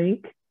 I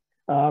think,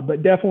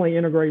 but definitely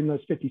integrating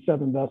those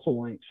 57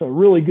 vessel links. So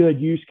really good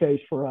use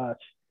case for us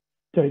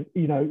to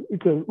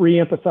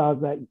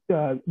reemphasize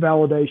that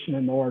validation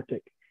in the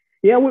Arctic.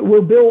 Yeah,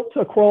 we're built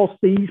across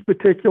these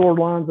particular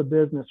lines of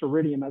business,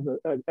 Iridium as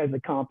a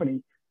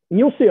company, and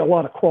you'll see a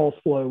lot of cross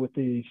flow with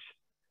these.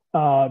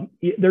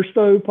 They're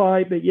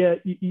stovepipe, but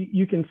yet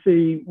you can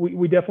see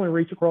we definitely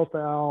reach across the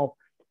aisle.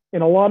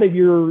 And a lot of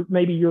your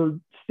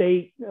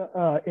state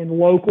and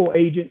local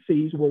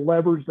agencies will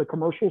leverage the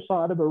commercial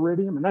side of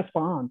Iridium, and that's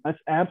fine. That's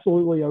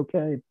absolutely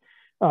okay.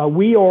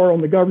 We are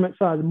on the government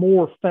side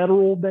more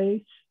federal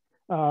based.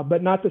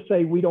 but not to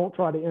say we don't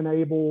try to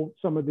enable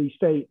some of these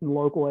state and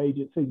local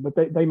agencies, but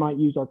they might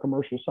use our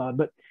commercial side.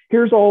 But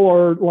here's all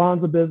our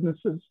lines of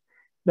businesses.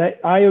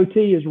 That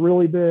IoT is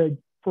really big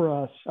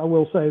for us. I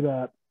will say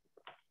that.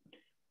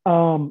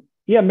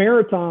 Yeah,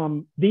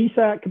 maritime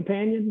VSAT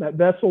companion, that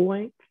vessel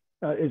link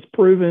is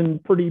proven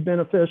pretty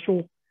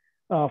beneficial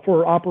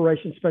for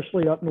operations,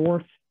 especially up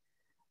north.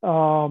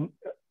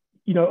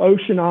 You know,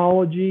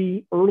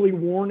 oceanology, early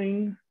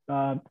warning,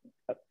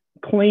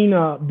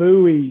 cleanup,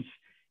 buoys,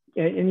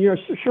 and you're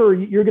sure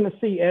you're going to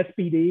see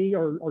SBD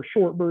or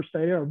short burst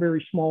data, or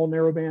very small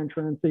narrowband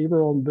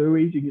transceiver on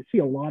buoys. You can see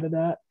a lot of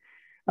that.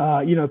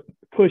 You know,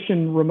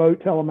 pushing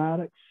remote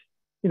telematics,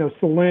 you know,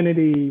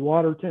 salinity,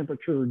 water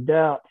temperature,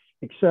 depth,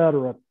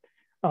 etc.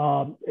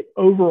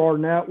 Over our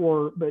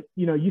network. But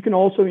you know, you can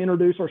also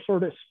introduce our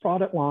Certus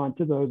product line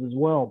to those as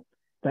well.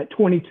 That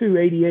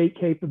 2288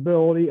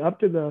 capability up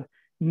to the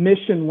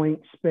mission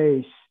link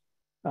space.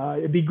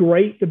 It'd be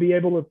great to be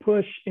able to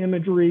push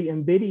imagery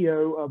and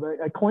video of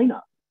a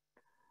cleanup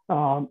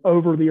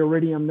over the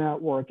Iridium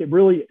network. It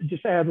really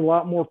just adds a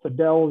lot more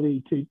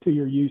fidelity to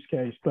your use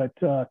case. But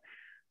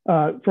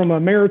from a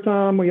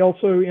maritime, we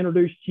also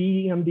introduced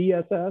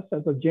GMDSS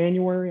as of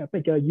January. I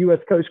think a U.S.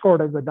 Coast Guard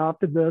has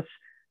adopted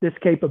this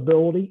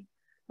capability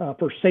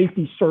for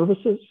safety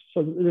services.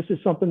 So this is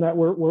something that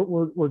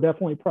we're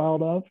definitely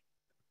proud of.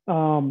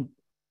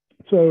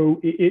 So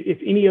if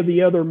any of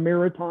the other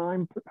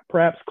maritime,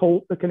 perhaps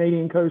the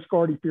Canadian Coast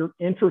Guard, if you're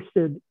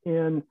interested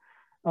in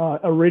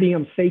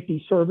Iridium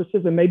safety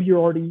services, and maybe you're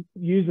already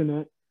using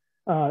it,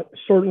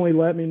 certainly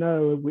let me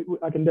know.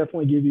 I can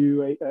definitely give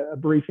you a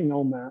briefing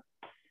on that.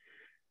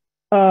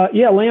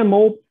 Yeah, land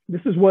mobile.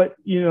 This is what,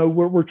 you know,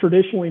 we're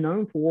traditionally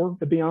known for,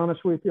 to be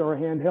honest with you, our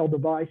handheld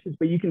devices.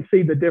 But you can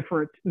see the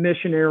different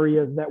mission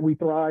areas that we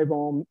thrive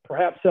on.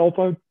 Perhaps cell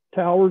phone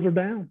towers are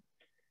down.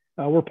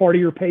 We're part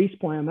of your PACE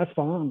plan. That's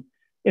fine.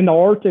 In the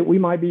Arctic, we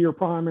might be your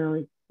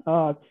primary.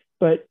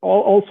 But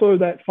also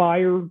that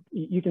fire,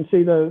 you can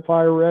see the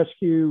fire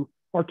rescue.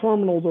 Our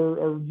terminals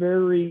are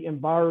very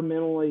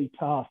environmentally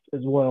tough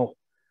as well.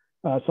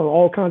 So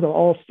all kinds of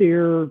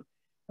austere,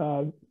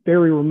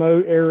 very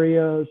remote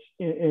areas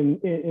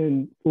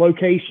in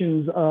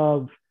locations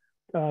of,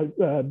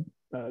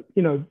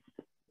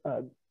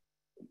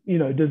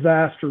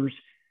 disasters.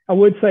 I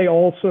would say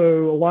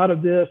also a lot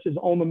of this is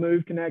on the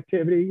move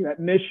connectivity. That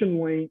mission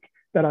link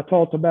that I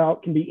talked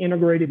about can be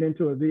integrated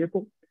into a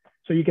vehicle.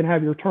 So you can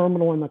have your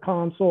terminal in the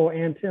console,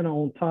 antenna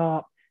on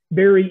top,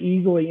 very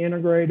easily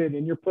integrated,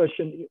 and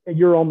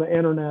you're on the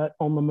internet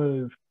on the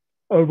move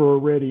over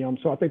Iridium.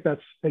 So I think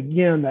that's,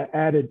 again, that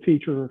added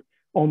feature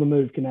on the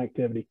move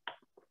connectivity.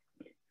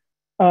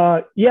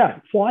 Yeah,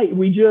 flight.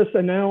 We just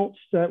announced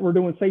that we're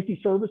doing safety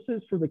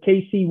services for the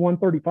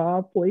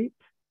KC-135 fleet.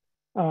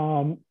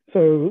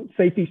 So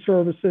safety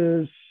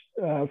services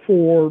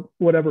for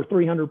whatever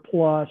 300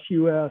 plus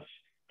US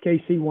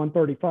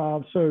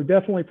KC-135. So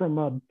definitely from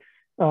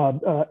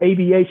a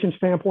aviation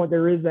standpoint,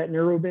 there is that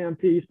narrowband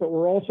piece, but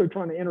we're also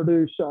trying to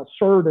introduce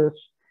Certus.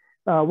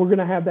 We're going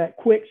to have that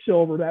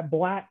Quicksilver, that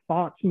black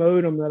box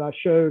modem that I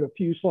showed a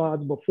few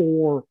slides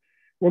before.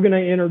 We're going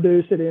to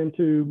introduce it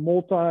into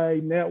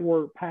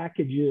multi-network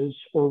packages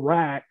or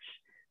racks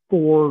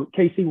for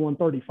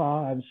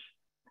KC-135s.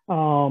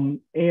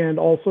 And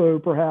also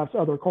perhaps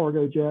other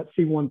cargo jets,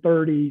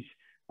 C-130s,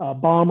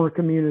 bomber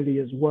community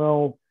as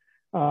well.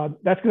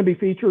 That's going to be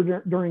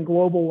featured during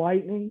Global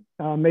Lightning,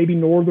 maybe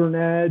Northern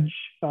Edge,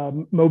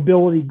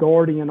 Mobility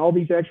Guardian, all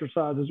these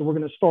exercises. We're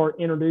going to start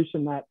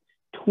introducing that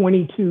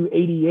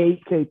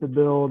 2288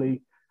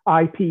 capability,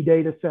 IP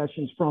data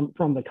sessions from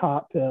the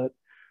cockpit.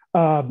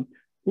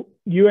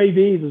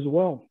 UAVs as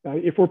well.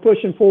 If we're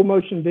pushing full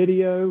motion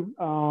video,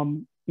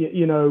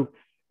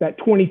 that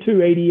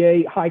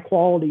 2288 high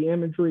quality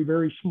imagery,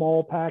 very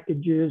small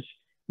packages,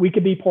 we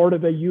could be part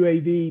of a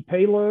UAV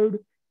payload,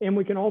 and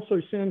we can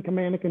also send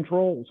command and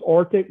controls,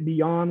 Arctic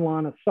beyond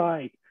line of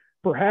sight.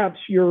 Perhaps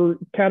your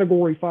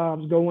category 5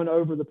 is going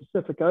over the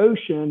Pacific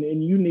Ocean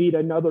and you need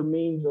another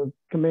means of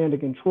command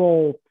and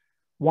control.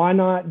 Why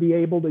not be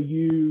able to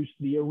use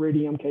the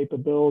Iridium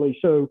capability?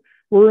 So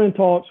we're in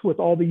talks with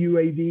all the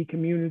UAV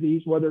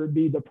communities, whether it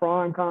be the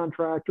prime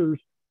contractors,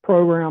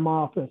 program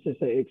offices,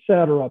 et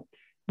cetera.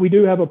 We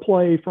do have a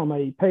play from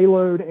a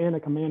payload and a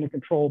command and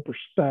control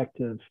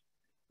perspective.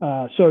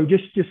 So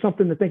just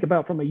something to think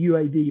about from a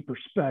UAV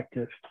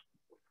perspective.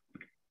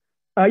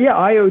 Yeah,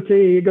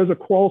 IoT, it goes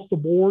across the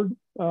board.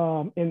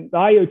 And the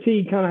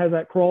IoT kind of has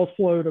that cross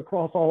flow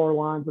across all our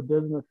lines of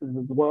businesses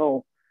as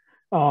well.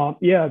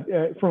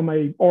 From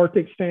a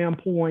Arctic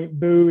standpoint,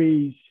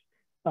 buoys,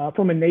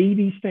 from a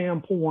Navy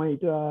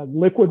standpoint,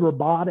 liquid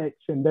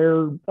robotics and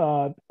their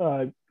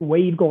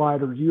wave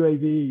gliders,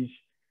 UAVs.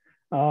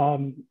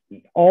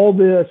 All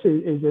this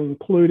is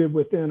included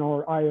within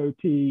our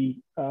IoT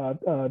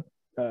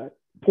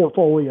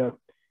portfolio.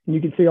 And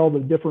you can see all the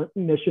different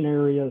mission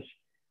areas.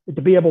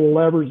 To be able to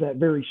leverage that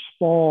very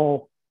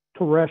small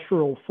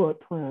terrestrial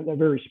footprint, that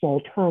very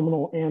small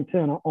terminal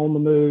antenna on the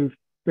move,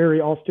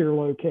 very austere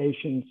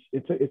locations,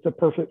 it's a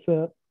perfect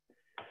fit.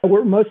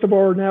 Most of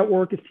our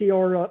network is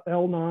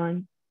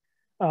TRL9.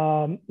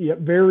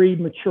 Very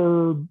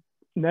mature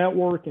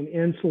network and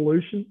end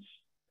solutions,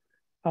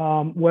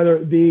 whether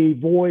it be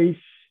voice,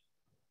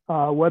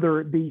 whether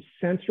it be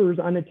sensors,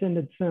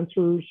 unattended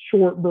sensors,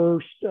 short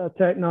burst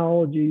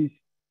technologies,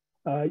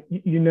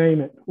 you name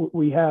it,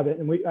 we have it.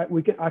 And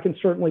I can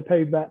certainly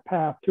pave that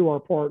path to our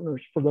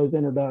partners for those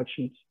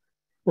introductions.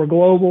 We're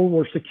global,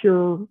 we're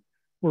secure,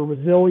 we're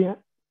resilient,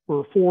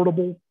 we're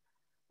affordable.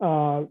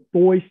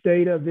 Voice,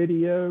 data,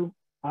 video,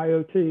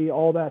 IoT,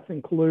 all that's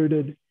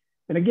included.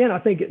 And again, I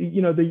think,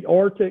 the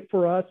Arctic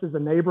for us is a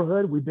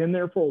neighborhood. We've been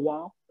there for a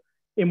while,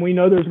 and we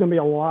know there's going to be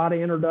a lot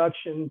of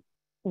introduction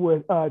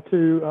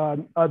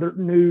to other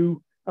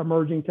new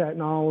emerging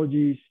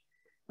technologies.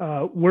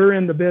 We're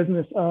in the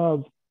business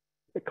of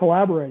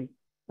collaborating,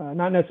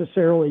 not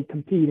necessarily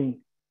competing,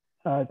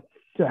 to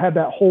have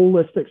that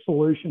holistic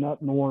solution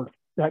up north,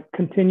 that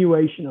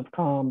continuation of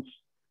comms,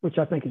 which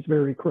I think is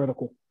very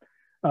critical.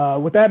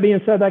 With that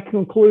being said, that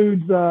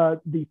concludes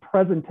the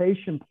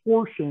presentation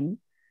portion.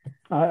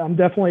 I'm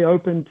definitely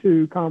open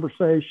to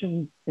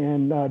conversation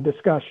and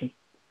discussion.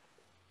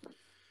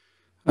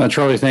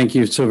 Charlie, thank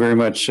you so very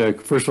much.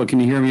 First of all, can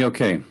you hear me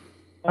okay?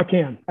 I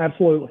can,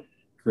 absolutely.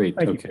 Great.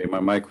 Okay, my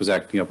mic was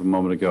acting up a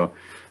moment ago.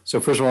 So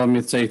first of all, let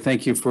me say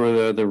thank you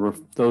for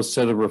those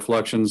set of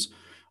reflections.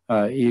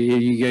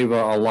 You gave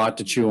a lot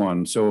to chew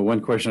on. So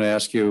one question I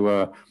ask you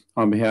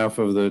on behalf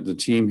of the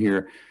team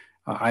here,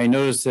 I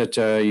noticed that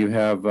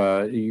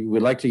you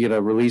would like to get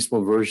a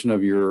releasable version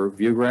of your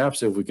view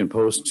graphs if we can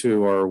post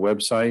to our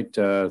website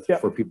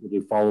for people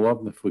to follow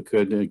up. If we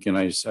could, again,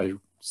 I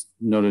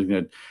noted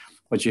that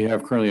what you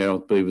have currently, I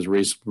don't believe is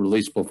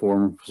releasable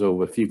form.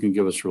 So if you can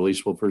give us a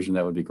releasable version,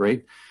 that would be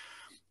great.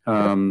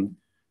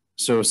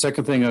 So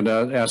second thing I'd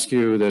ask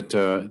you that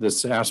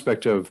this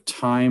aspect of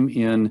time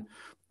in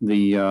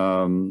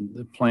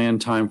the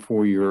planned time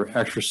for your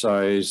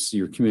exercise,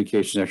 your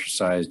communication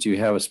exercise, do you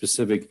have a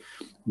specific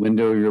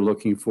window you're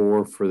looking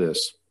for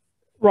this?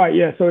 Right.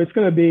 Yeah. So it's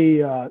going to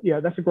be,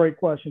 that's a great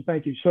question.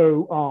 Thank you.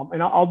 So,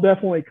 and I'll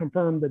definitely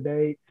confirm the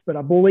dates, but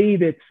I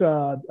believe it's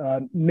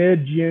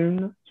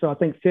mid-June. So I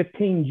think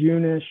 15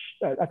 June-ish,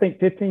 I think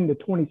 15 to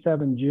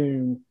 27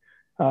 June,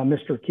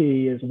 Mr.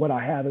 Key, is what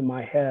I have in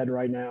my head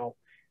right now.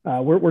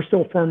 We're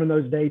still firming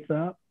those dates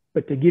up,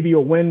 but to give you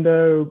a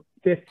window,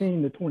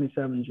 15 to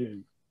 27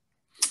 June.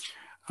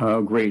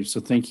 Great. So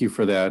thank you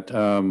for that.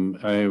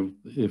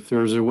 If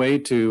there's a way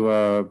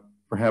to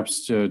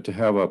perhaps to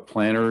have a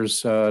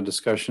planners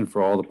discussion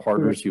for all the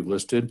partners you've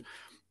listed.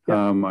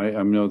 I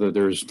know that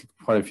there's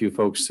quite a few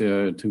folks,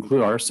 to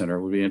include our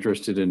center, would be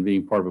interested in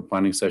being part of a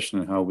planning session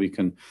and how we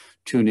can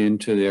tune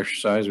into the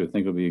exercise. We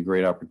think it'll be a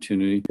great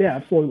opportunity. Yeah,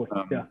 absolutely.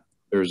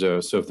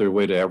 So if there's a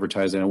way to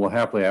advertise it, and we'll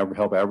happily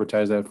help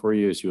advertise that for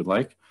you as you would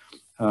like.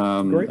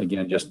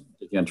 Again,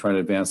 trying to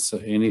advance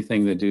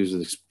anything that deals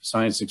with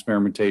science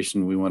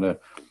experimentation. We want to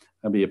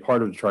be a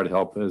part of it to try to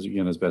help as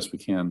best we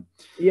can.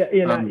 Yeah,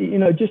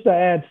 just to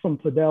add some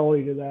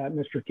fidelity to that,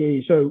 Mr.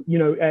 Key. So,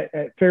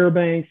 at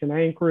Fairbanks and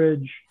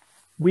Anchorage,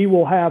 we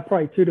will have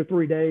probably 2 to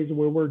 3 days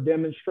where we're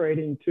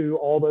demonstrating to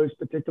all those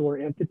particular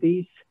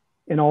entities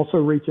and also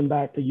reaching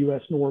back to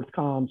US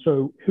Northcom.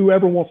 So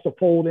whoever wants to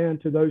fold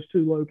into those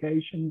 2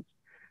 locations,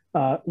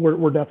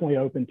 we're definitely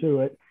open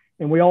to it.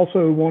 And we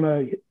also want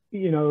to,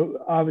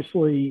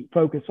 obviously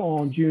focus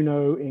on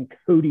Juneau and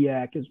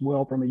Kodiak as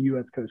well from a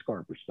US Coast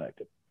Guard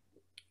perspective.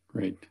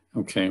 Great.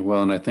 Okay.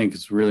 Well, and I think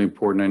it's really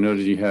important. I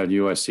noticed you had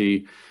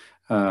USC,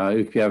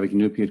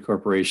 Nuclear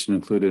Corporation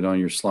included on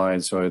your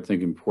slide. So I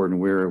think important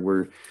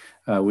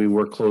we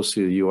work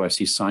closely with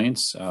USC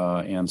Science.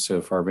 And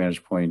so from our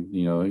vantage point,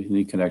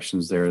 any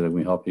connections there that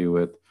we help you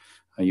with,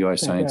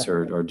 USC Science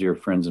are dear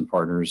friends and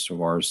partners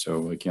of ours.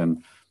 So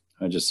again,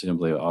 I just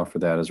simply offer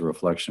that as a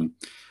reflection.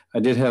 I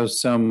did have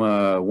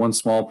one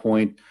small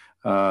point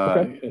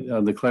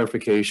on the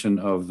clarification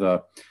of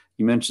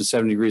you mentioned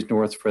 70 degrees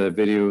north for that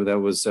video. That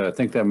was, I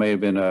think that may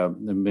have been a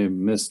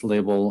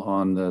mislabel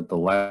on the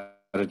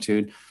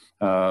latitude,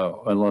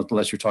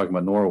 unless you're talking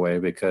about Norway,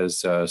 because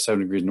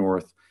 70 degrees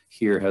north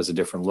here has a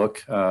different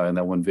look in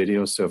that one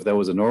video. So if that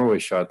was a Norway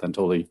shot, then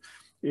totally.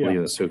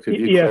 So could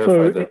you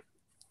clarify that?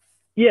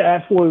 Yeah,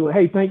 absolutely.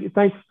 Hey,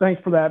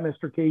 thanks for that,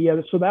 Mr. Key. Yeah,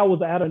 so that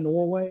was out of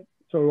Norway.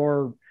 So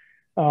our,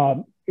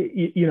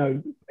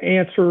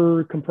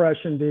 answer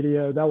compression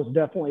video, that was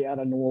definitely out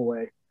of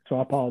Norway. So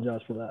I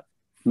apologize for that.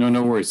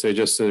 No worries. So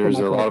just there's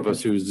a lot of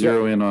us who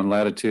zero in on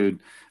latitude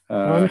I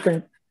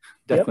understand.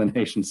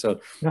 declination. So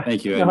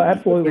thank you. No,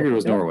 absolutely. I figured it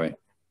was Norway.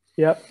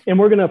 Yep. And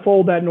we're going to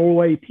fold that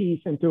Norway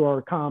piece into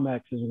our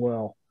ComEx as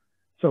well.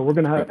 So we're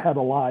going to have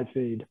a live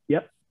feed.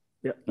 Yep.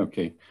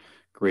 Okay,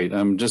 great.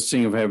 I'm just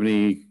seeing if I have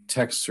any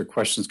texts or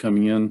questions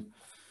coming in.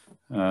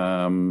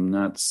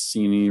 Not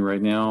seeing any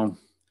right now.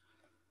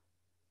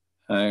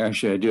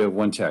 Actually, I do have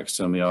one text.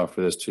 So let me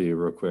offer this to you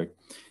real quick.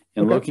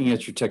 And looking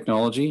at your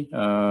technology,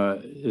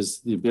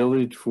 is the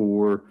ability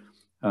for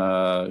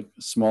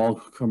small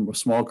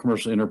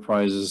commercial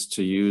enterprises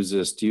to use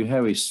this. Do you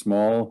have a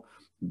small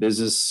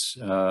business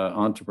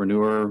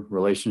entrepreneur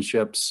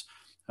relationships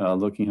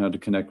looking how to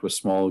connect with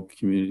small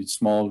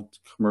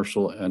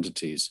commercial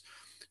entities.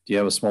 Do you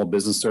have a small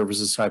business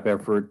services type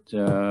effort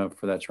for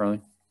that,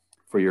 Charlie?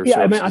 For your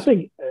services? I mean, I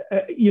think,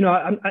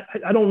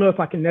 I don't know if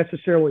I can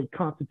necessarily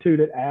constitute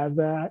it as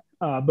that,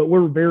 but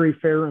we're very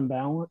fair and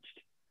balanced.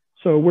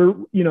 So we're,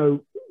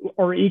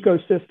 our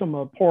ecosystem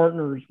of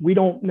partners, we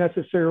don't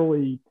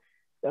necessarily,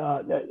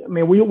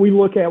 we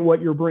look at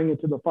what you're bringing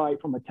to the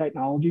fight from a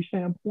technology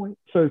standpoint.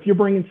 So if you're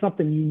bringing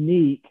something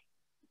unique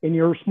in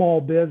your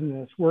small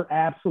business, we're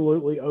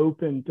absolutely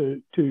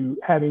open to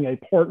having a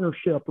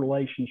partnership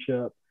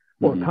relationship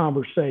or a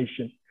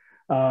conversation.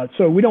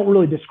 So we don't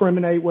really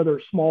discriminate whether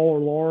it's small or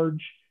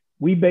large.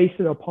 We base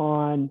it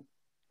upon,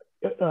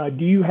 do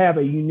you have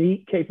a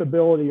unique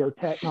capability or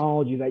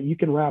technology that you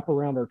can wrap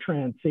around our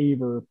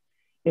transceiver?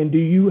 And do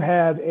you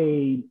have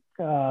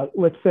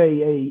let's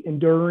say, a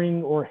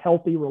enduring or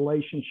healthy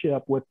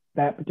relationship with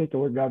that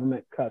particular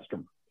government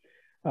customer?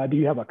 Do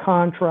you have a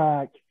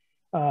contract?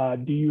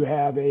 Do you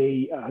have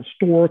a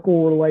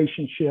historical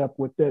relationship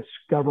with this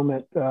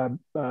government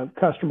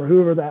customer,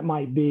 whoever that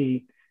might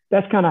be?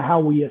 That's kind of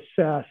how we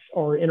assess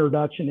our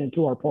introduction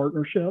into our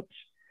partnerships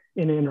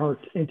and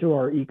into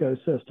our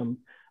ecosystem.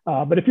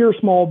 But if you're a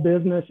small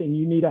business and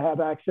you need to have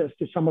access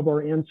to some of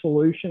our end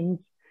solutions,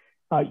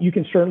 you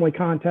can certainly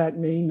contact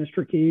me,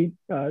 Mr. Key,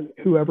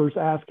 whoever's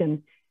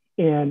asking,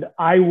 and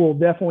I will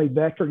definitely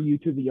vector you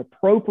to the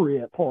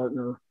appropriate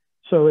partner.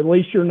 So at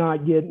least you're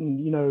not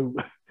getting,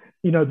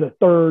 the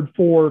third,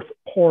 fourth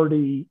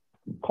party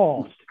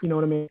cost. You know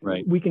what I mean?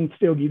 Right. We can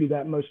still give you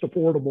that most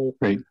affordable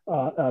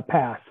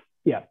path.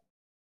 Yeah.